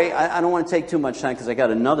story. I don't want to take too much time because I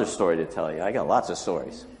got another story to tell you. I got lots of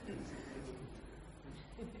stories.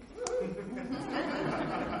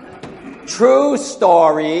 True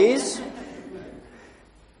stories.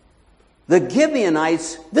 The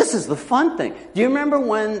Gibeonites, this is the fun thing. Do you remember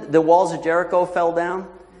when the walls of Jericho fell down?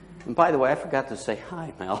 And by the way, I forgot to say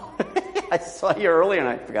hi, Mel. I saw you earlier and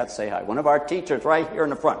I forgot to say hi. One of our teachers right here in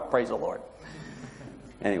the front. Praise the Lord.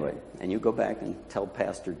 Anyway, and you go back and tell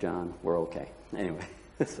Pastor John we're okay. Anyway,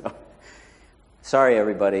 so sorry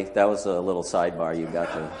everybody. That was a little sidebar you got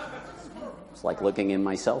to. It's like looking in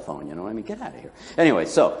my cell phone, you know what I mean? Get out of here. Anyway,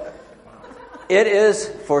 so it is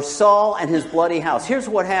for Saul and his bloody house. Here's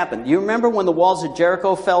what happened. You remember when the walls of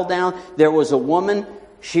Jericho fell down? There was a woman.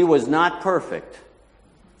 She was not perfect.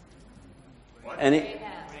 And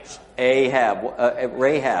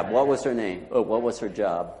Rahab. What was her name? Oh, what was her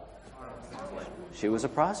job? She was a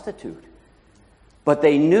prostitute. But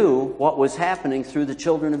they knew what was happening through the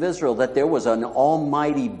children of Israel, that there was an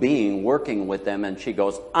almighty being working with them. And she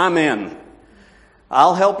goes, I'm in.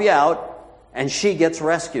 I'll help you out. And she gets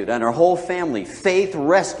rescued, and her whole family. Faith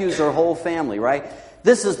rescues her whole family, right?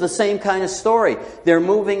 This is the same kind of story. They're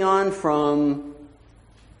moving on from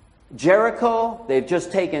Jericho. They've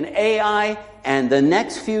just taken Ai, and the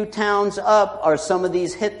next few towns up are some of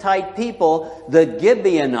these Hittite people, the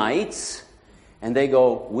Gibeonites. And they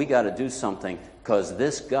go, we got to do something, because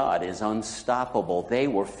this God is unstoppable. They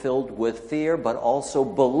were filled with fear, but also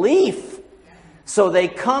belief. So they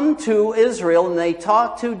come to Israel, and they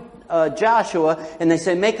talk to Joshua, and they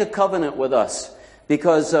say, make a covenant with us,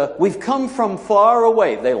 because we've come from far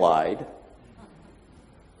away. They lied.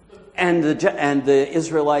 And the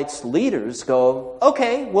Israelites' leaders go,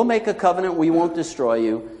 okay, we'll make a covenant. We won't destroy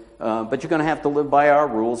you, but you're going to have to live by our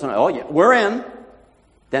rules. And, oh, yeah, we're in.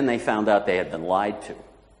 Then they found out they had been lied to.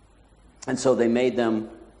 And so they made them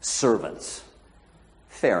servants.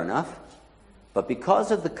 Fair enough. But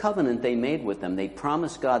because of the covenant they made with them, they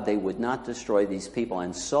promised God they would not destroy these people.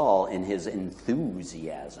 And Saul, in his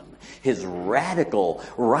enthusiasm, his radical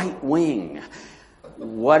right wing,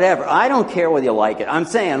 whatever. I don't care whether you like it. I'm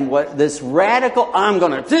saying what this radical, I'm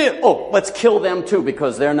going to do. Oh, let's kill them too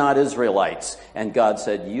because they're not Israelites. And God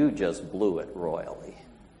said, you just blew it royally.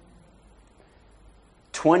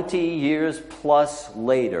 20 years plus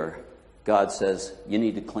later, God says, you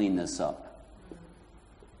need to clean this up.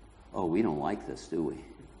 Oh, we don't like this, do we?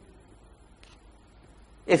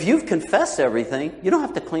 If you've confessed everything, you don't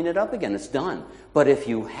have to clean it up again. It's done. But if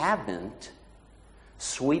you haven't,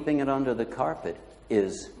 sweeping it under the carpet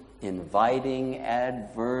is inviting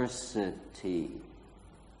adversity.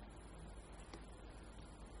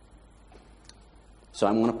 So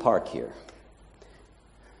I'm going to park here.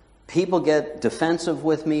 People get defensive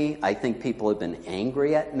with me. I think people have been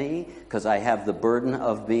angry at me because I have the burden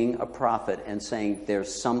of being a prophet and saying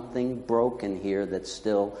there's something broken here that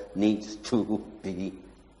still needs to be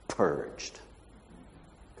purged.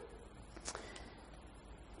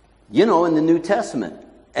 You know, in the New Testament,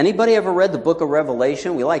 anybody ever read the book of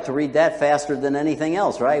Revelation? We like to read that faster than anything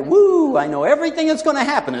else, right? Woo! I know everything that's going to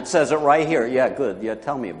happen. It says it right here. Yeah, good. Yeah,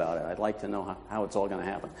 tell me about it. I'd like to know how it's all going to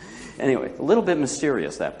happen. Anyway, a little bit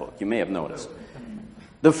mysterious, that book. You may have noticed.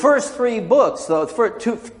 The first three books, though,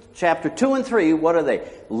 chapter 2 and 3, what are they?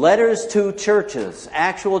 Letters to churches,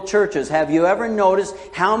 actual churches. Have you ever noticed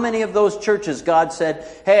how many of those churches God said,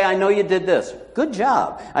 hey, I know you did this. Good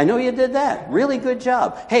job. I know you did that. Really good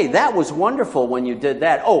job. Hey, that was wonderful when you did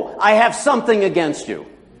that. Oh, I have something against you.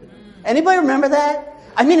 Anybody remember that?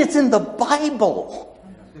 I mean, it's in the Bible.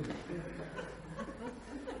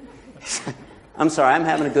 I'm sorry, I'm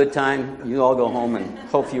having a good time. You all go home and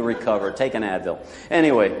hope you recover. Take an Advil.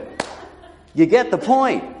 Anyway, you get the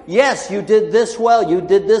point. Yes, you did this well. You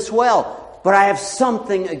did this well. But I have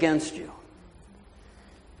something against you.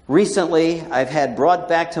 Recently, I've had brought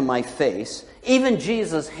back to my face, even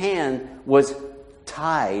Jesus' hand was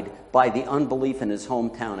tied by the unbelief in his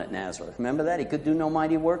hometown at Nazareth. Remember that? He could do no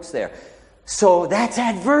mighty works there. So that's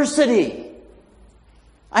adversity.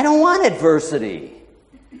 I don't want adversity.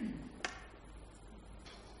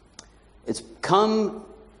 It's come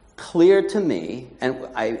clear to me, and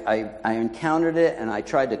I encountered it, and I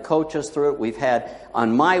tried to coach us through it. We've had,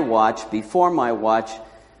 on my watch, before my watch,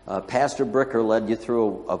 Pastor Bricker led you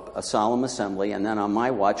through a solemn assembly, and then on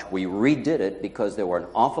my watch, we redid it because there were an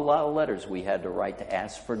awful lot of letters we had to write to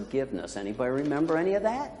ask forgiveness. Anybody remember any of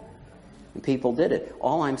that? And people did it.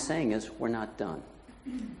 All I'm saying is we're not done.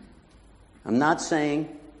 I'm not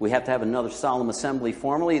saying we have to have another solemn assembly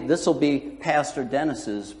formally. This will be Pastor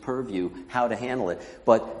Dennis's purview, how to handle it.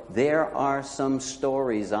 But there are some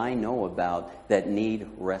stories I know about that need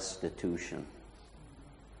restitution.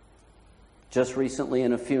 Just recently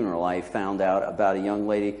in a funeral, I found out about a young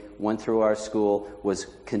lady, went through our school, was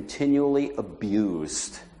continually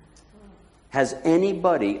abused Has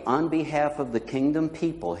anybody on behalf of the kingdom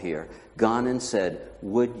people here gone and said,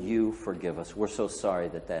 would you forgive us? We're so sorry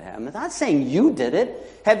that happened. I'm not saying you did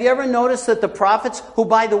it. Have you ever noticed that the prophets, who,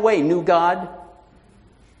 by the way, knew God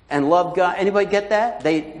and loved God, anybody get that?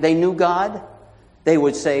 They knew God. They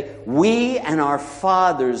would say, we and our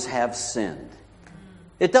fathers have sinned.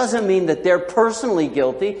 It doesn't mean that they're personally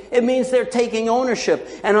guilty. It means they're taking ownership.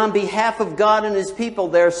 And on behalf of God and His people,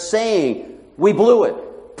 they're saying, we blew it.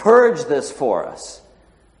 Purge this for us.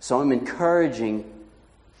 So I'm encouraging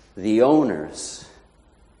the owners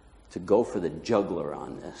to go for the jugular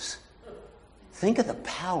on this. Think of the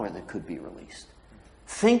power that could be released.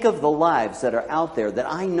 Think of the lives that are out there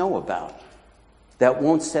that I know about that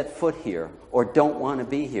won't set foot here or don't want to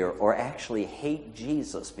be here or actually hate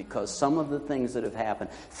Jesus because some of the things that have happened.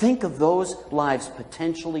 Think of those lives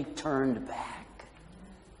potentially turned back.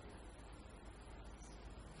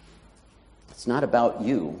 It's not about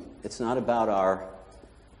you. It's not about our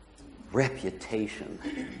reputation.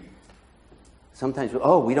 Sometimes,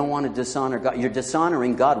 we don't want to dishonor God. You're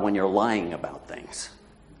dishonoring God when you're lying about things,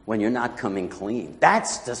 when you're not coming clean.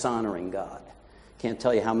 That's dishonoring God. Can't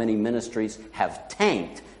tell you how many ministries have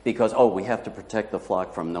tanked because, we have to protect the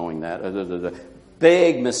flock from knowing that.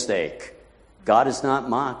 Big mistake. God is not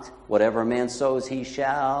mocked. Whatever a man sows, he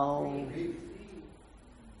shall.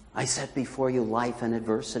 I set before you life and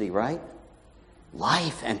adversity, right?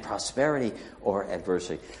 Life and prosperity or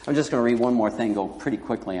adversity. I'm just going to read one more thing, go pretty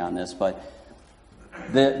quickly on this, but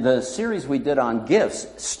the series we did on gifts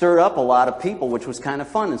stirred up a lot of people, which was kind of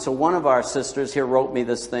fun. And so one of our sisters here wrote me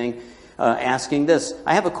this thing asking this.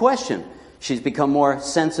 I have a question. She's become more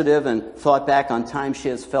sensitive and thought back on times she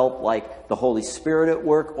has felt like the Holy Spirit at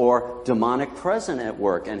work or demonic presence at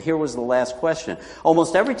work. And here was the last question.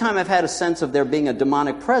 Almost every time I've had a sense of there being a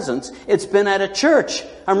demonic presence, it's been at a church.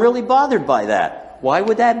 I'm really bothered by that. Why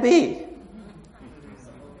would that be?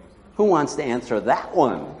 Who wants to answer that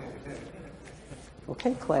one?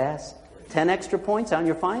 Okay, class. 10 extra points on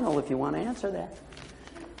your final if you want to answer that.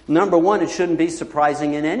 Number one, it shouldn't be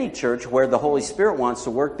surprising in any church where the Holy Spirit wants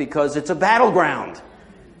to work because it's a battleground.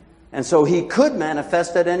 And so He could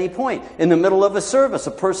manifest at any point. In the middle of a service,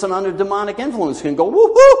 a person under demonic influence can go,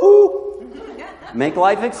 woo-hoo-hoo, make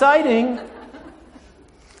life exciting.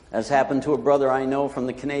 As happened to a brother I know from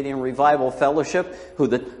the Canadian Revival Fellowship, who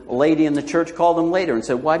the lady in the church called him later and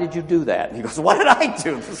said, why did you do that? And he goes, what did I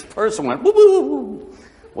do? This person went, woo-hoo.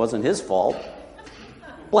 Wasn't his fault.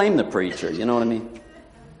 Blame the preacher, you know what I mean?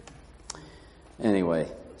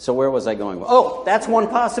 Anyway, so where was I going? That's one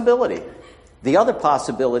possibility. The other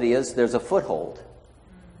possibility is there's a foothold.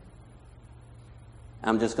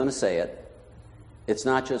 I'm just going to say it. It's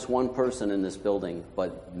not just one person in this building,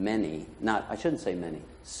 but many, I shouldn't say many,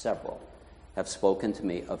 several, have spoken to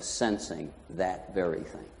me of sensing that very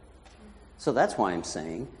thing. So that's why I'm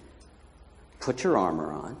saying, put your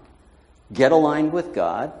armor on, get aligned with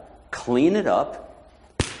God, clean it up,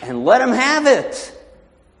 and let Him have it.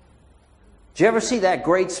 Did you ever see that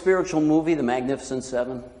great spiritual movie, The Magnificent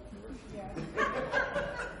Seven?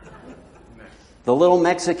 The little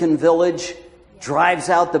Mexican village drives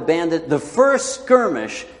out the bandit. The first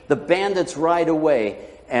skirmish, the bandits ride away.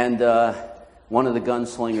 And one of the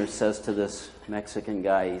gunslingers says to this Mexican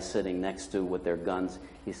guy he's sitting next to with their guns,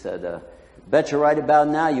 he said, bet you right about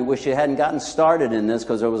now you wish you hadn't gotten started in this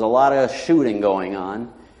because there was a lot of shooting going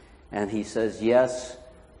on. And he says, yes,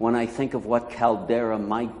 when I think of what Caldera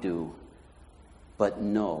might do. But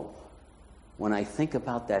no, when I think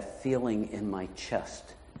about that feeling in my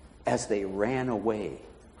chest as they ran away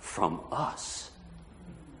from us,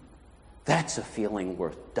 that's a feeling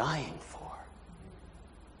worth dying for.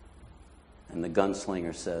 And the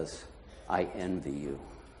gunslinger says, I envy you.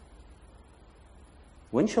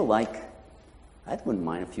 Wouldn't you like, I wouldn't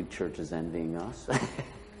mind a few churches envying us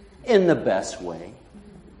in the best way.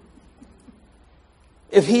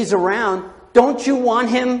 If he's around, don't you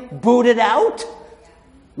want him booted out?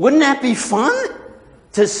 Wouldn't that be fun?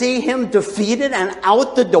 To see him defeated and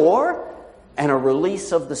out the door and a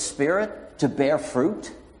release of the Spirit to bear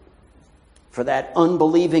fruit? For that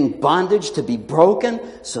unbelieving bondage to be broken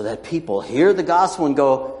so that people hear the gospel and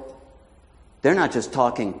go, they're not just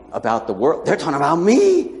talking about the world, they're talking about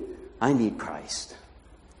me. I need Christ.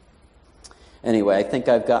 Anyway, I think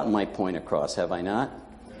I've gotten my point across, have I not?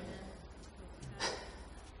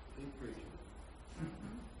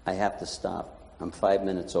 I have to stop. I'm 5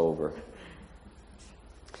 minutes over.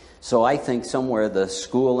 So I think somewhere the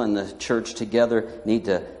school and the church together need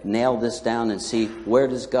to nail this down and see where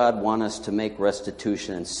does God want us to make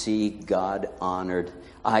restitution and see God honored.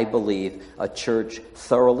 I believe a church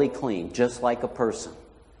thoroughly clean, just like a person,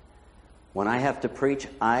 When I have to preach,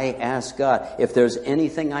 I ask God, if there's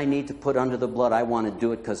anything I need to put under the blood, I want to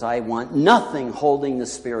do it because I want nothing holding the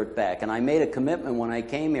Spirit back. And I made a commitment when I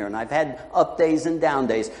came here, and I've had up days and down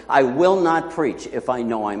days. I will not preach if I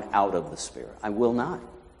know I'm out of the Spirit. I will not.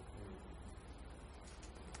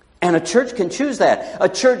 And a church can choose that. A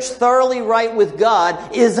church thoroughly right with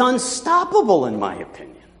God is unstoppable, in my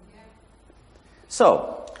opinion.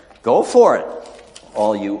 So, go for it,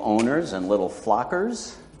 all you owners and little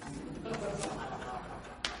flockers.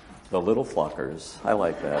 The Little Flockers. I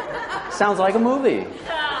like that. Sounds like a movie.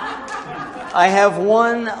 I have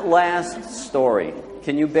one last story.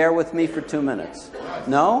 Can you bear with me for 2 minutes?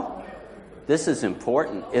 No? This is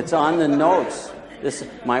important. It's on the notes.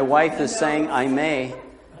 My wife is saying I may.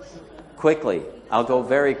 Quickly. I'll go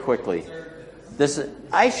very quickly.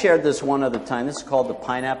 I shared this one other time. This is called the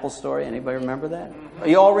pineapple story. Anybody remember that?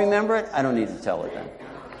 You all remember it? I don't need to tell it then.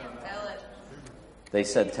 Tell it. They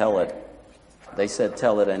said tell it. They said,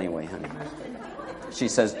 tell it anyway, honey. She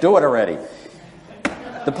says, do it already.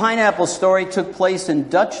 The pineapple story took place in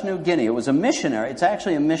Dutch New Guinea. It was a missionary. It's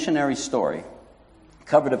actually a missionary story. It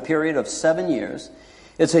covered a period of 7 years.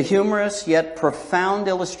 It's a humorous yet profound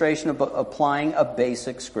illustration of applying a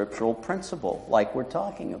basic scriptural principle like we're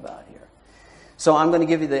talking about here. So I'm going to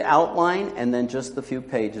give you the outline and then just the few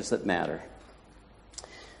pages that matter.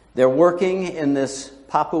 They're working in this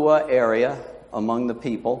Papua area among the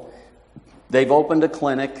people. They've opened a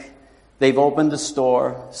clinic, they've opened a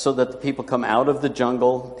store so that the people come out of the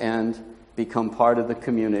jungle and become part of the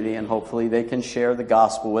community, and hopefully they can share the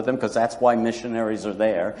gospel with them, because that's why missionaries are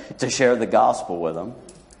there, to share the gospel with them.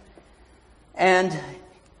 And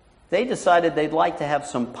they decided they'd like to have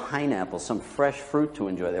some pineapple, some fresh fruit to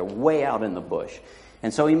enjoy. They're way out in the bush.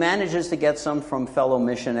 And so he manages to get some from fellow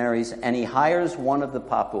missionaries, and he hires one of the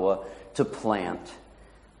Papua to plant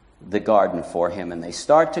the garden for him, and they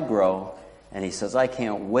start to grow. And he says, I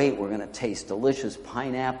can't wait. We're going to taste delicious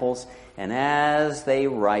pineapples. And as they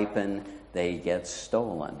ripen, they get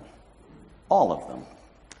stolen. All of them.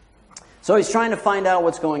 So he's trying to find out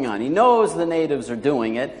what's going on. He knows the natives are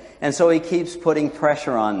doing it, and so he keeps putting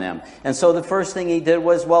pressure on them. And so the first thing he did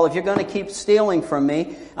was, well, if you're going to keep stealing from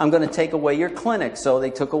me, I'm going to take away your clinic. So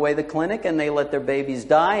they took away the clinic, and they let their babies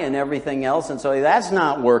die and everything else. And so that's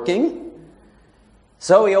not working.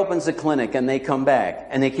 So he opens the clinic, and they come back,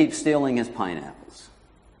 and they keep stealing his pineapples.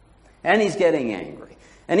 And he's getting angry.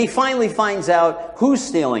 And he finally finds out who's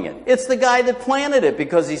stealing it. It's the guy that planted it,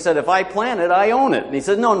 because he said, if I plant it, I own it. And he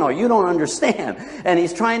said, no, you don't understand. And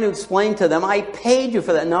he's trying to explain to them, I paid you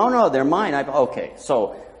for that. No, they're mine. Okay,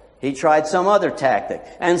 so he tried some other tactic,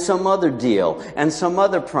 and some other deal, and some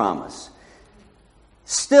other promise.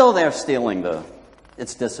 Still they're stealing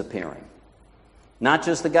it's disappearing. Not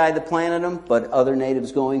just the guy that planted them, but other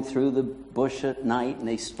natives going through the bush at night, and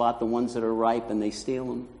they spot the ones that are ripe, and they steal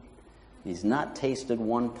them. He's not tasted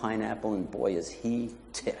one pineapple, and boy, is he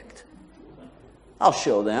ticked. I'll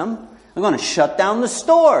show them. I'm going to shut down the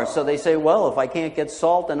store. So they say, well, if I can't get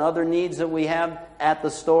salt and other needs that we have at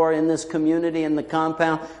the store, in this community, in the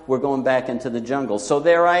compound, we're going back into the jungle. So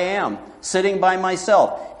there I am, sitting by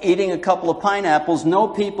myself, eating a couple of pineapples, no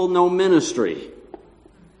people, no ministry.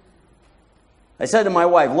 I said to my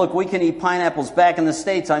wife, look, we can eat pineapples back in the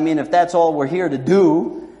States. I mean, if that's all we're here to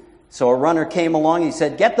do. So a runner came along. He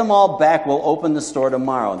said, get them all back. We'll open the store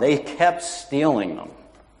tomorrow. They kept stealing them.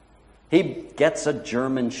 He gets a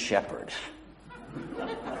German shepherd.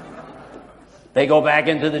 They go back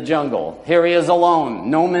into the jungle. Here he is alone.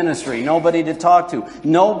 No ministry. Nobody to talk to.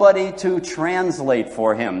 Nobody to translate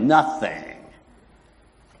for him. Nothing.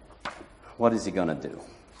 What is he going to do?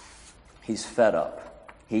 He's fed up.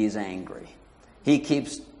 He's angry. He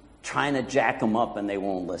keeps trying to jack them up, and they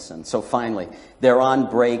won't listen. So finally, they're on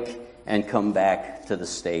break and come back to the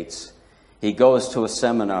States. He goes to a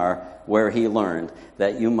seminar where he learned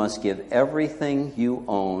that you must give everything you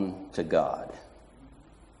own to God.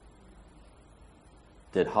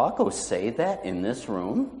 Did Hawco say that in this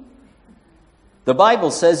room? The Bible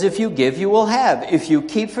says, if you give, you will have. If you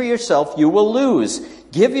keep for yourself, you will lose.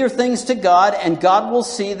 Give your things to God, and God will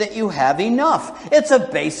see that you have enough. It's a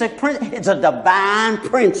basic principle. It's a divine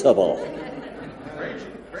principle.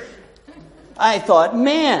 I thought,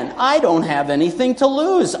 man, I don't have anything to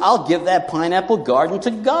lose. I'll give that pineapple garden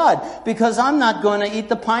to God, because I'm not going to eat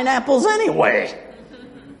the pineapples anyway.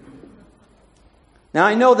 Now,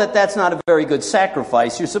 I know that that's not a very good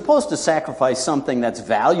sacrifice. You're supposed to sacrifice something that's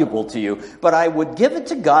valuable to you, but I would give it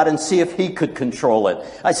to God and see if He could control it.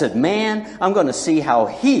 I said, man, I'm going to see how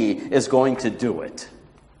He is going to do it.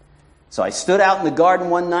 So I stood out in the garden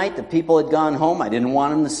one night. The people had gone home. I didn't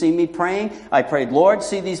want them to see me praying. I prayed, Lord,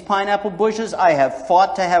 see these pineapple bushes? I have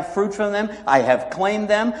fought to have fruit from them. I have claimed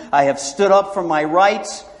them. I have stood up for my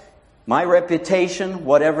rights, my reputation,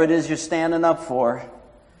 whatever it is you're standing up for.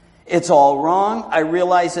 It's all wrong. I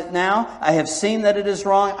realize it now. I have seen that it is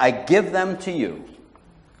wrong. I give them to you.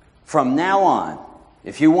 From now on,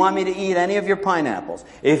 if you want me to eat any of your pineapples,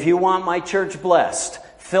 if you want my church blessed,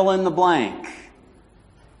 fill in the blank.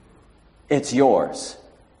 It's yours.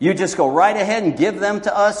 You just go right ahead and give them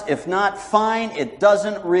to us. If not, fine. It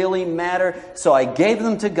doesn't really matter. So I gave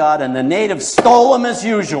them to God, and the natives stole them as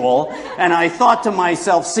usual. And I thought to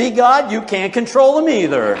myself, see, God, you can't control them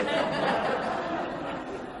either. Isn't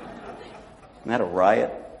that a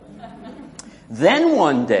riot? Then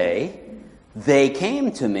one day, they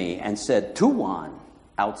came to me and said, Tuwan,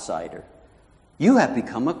 outsider, you have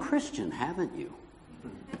become a Christian, haven't you?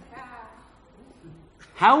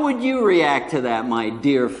 How would you react to that, my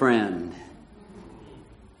dear friend?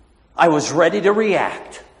 I was ready to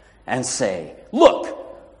react and say, look,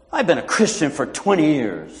 I've been a Christian for 20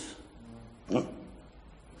 years.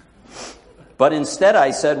 But instead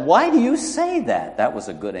I said, why do you say that? That was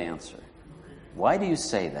a good answer. Why do you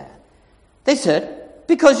say that? They said,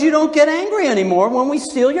 because you don't get angry anymore when we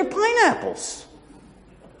steal your pineapples.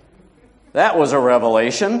 That was a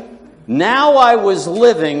revelation. Now I was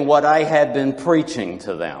living what I had been preaching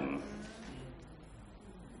to them.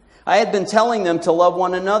 I had been telling them to love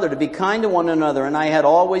one another, to be kind to one another, and I had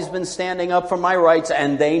always been standing up for my rights,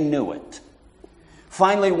 and they knew it.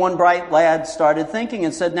 Finally, one bright lad started thinking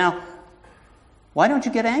and said, now, why don't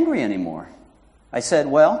you get angry anymore? I said,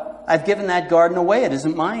 well, I've given that garden away. It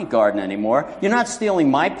isn't my garden anymore. You're not stealing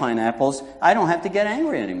my pineapples. I don't have to get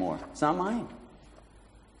angry anymore. It's not mine.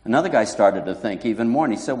 Another guy started to think even more,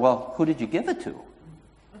 and he said, well, who did you give it to?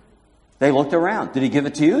 They looked around. Did he give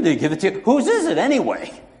it to you? Did he give it to you? Whose is it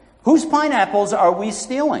anyway? Whose pineapples are we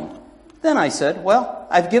stealing? Then I said, well,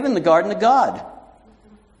 I've given the garden to God.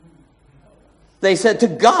 They said, to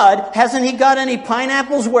God? Hasn't he got any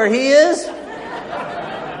pineapples where he is?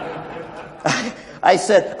 I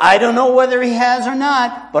said, I don't know whether he has or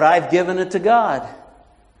not, but I've given it to God.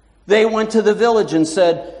 They went to the village and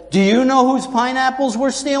said, do you know whose pineapples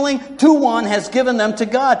we're stealing? Tuwan has given them to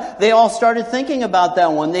God. They all started thinking about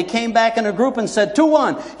that one. They came back in a group and said,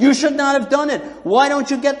 Tuwan, you should not have done it. Why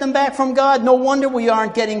don't you get them back from God? No wonder we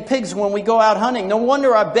aren't getting pigs when we go out hunting. No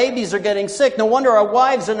wonder our babies are getting sick. No wonder our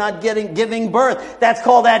wives are not giving birth. That's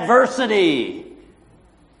called adversity.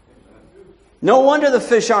 No wonder the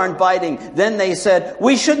fish aren't biting. Then they said,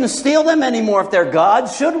 we shouldn't steal them anymore if they're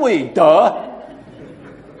God's, should we? Duh.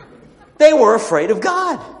 They were afraid of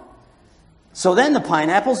God. So then the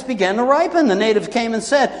pineapples began to ripen. The natives came and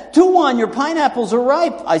said, Tuwan, your pineapples are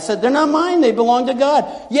ripe. I said, they're not mine. They belong to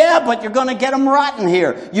God. Yeah, but you're going to get them rotten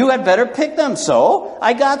here. You had better pick them. So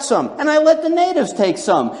I got some, and I let the natives take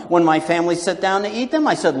some. When my family sat down to eat them,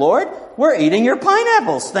 I said, Lord, we're eating your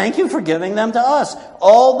pineapples. Thank you for giving them to us.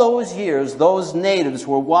 All those years, those natives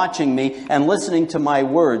were watching me and listening to my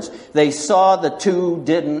words. They saw the two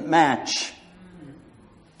didn't match.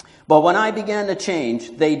 But when I began to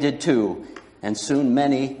change, they did too. And soon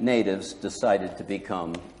many natives decided to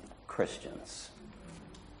become Christians.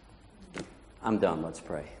 I'm done. Let's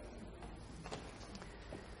pray.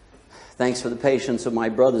 Thanks for the patience of my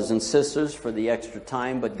brothers and sisters, for the extra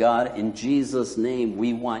time. But God, in Jesus' name,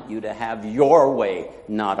 we want you to have your way,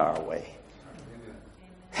 not our way.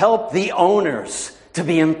 Help the owners to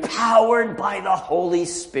be empowered by the Holy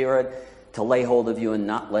Spirit to lay hold of you and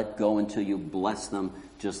not let go until you bless them,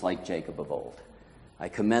 just like Jacob of old. I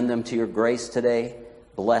commend them to your grace today.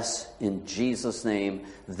 Bless in Jesus' name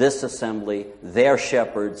this assembly, their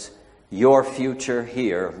shepherds, your future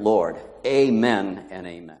here, Lord. Amen and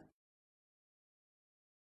amen.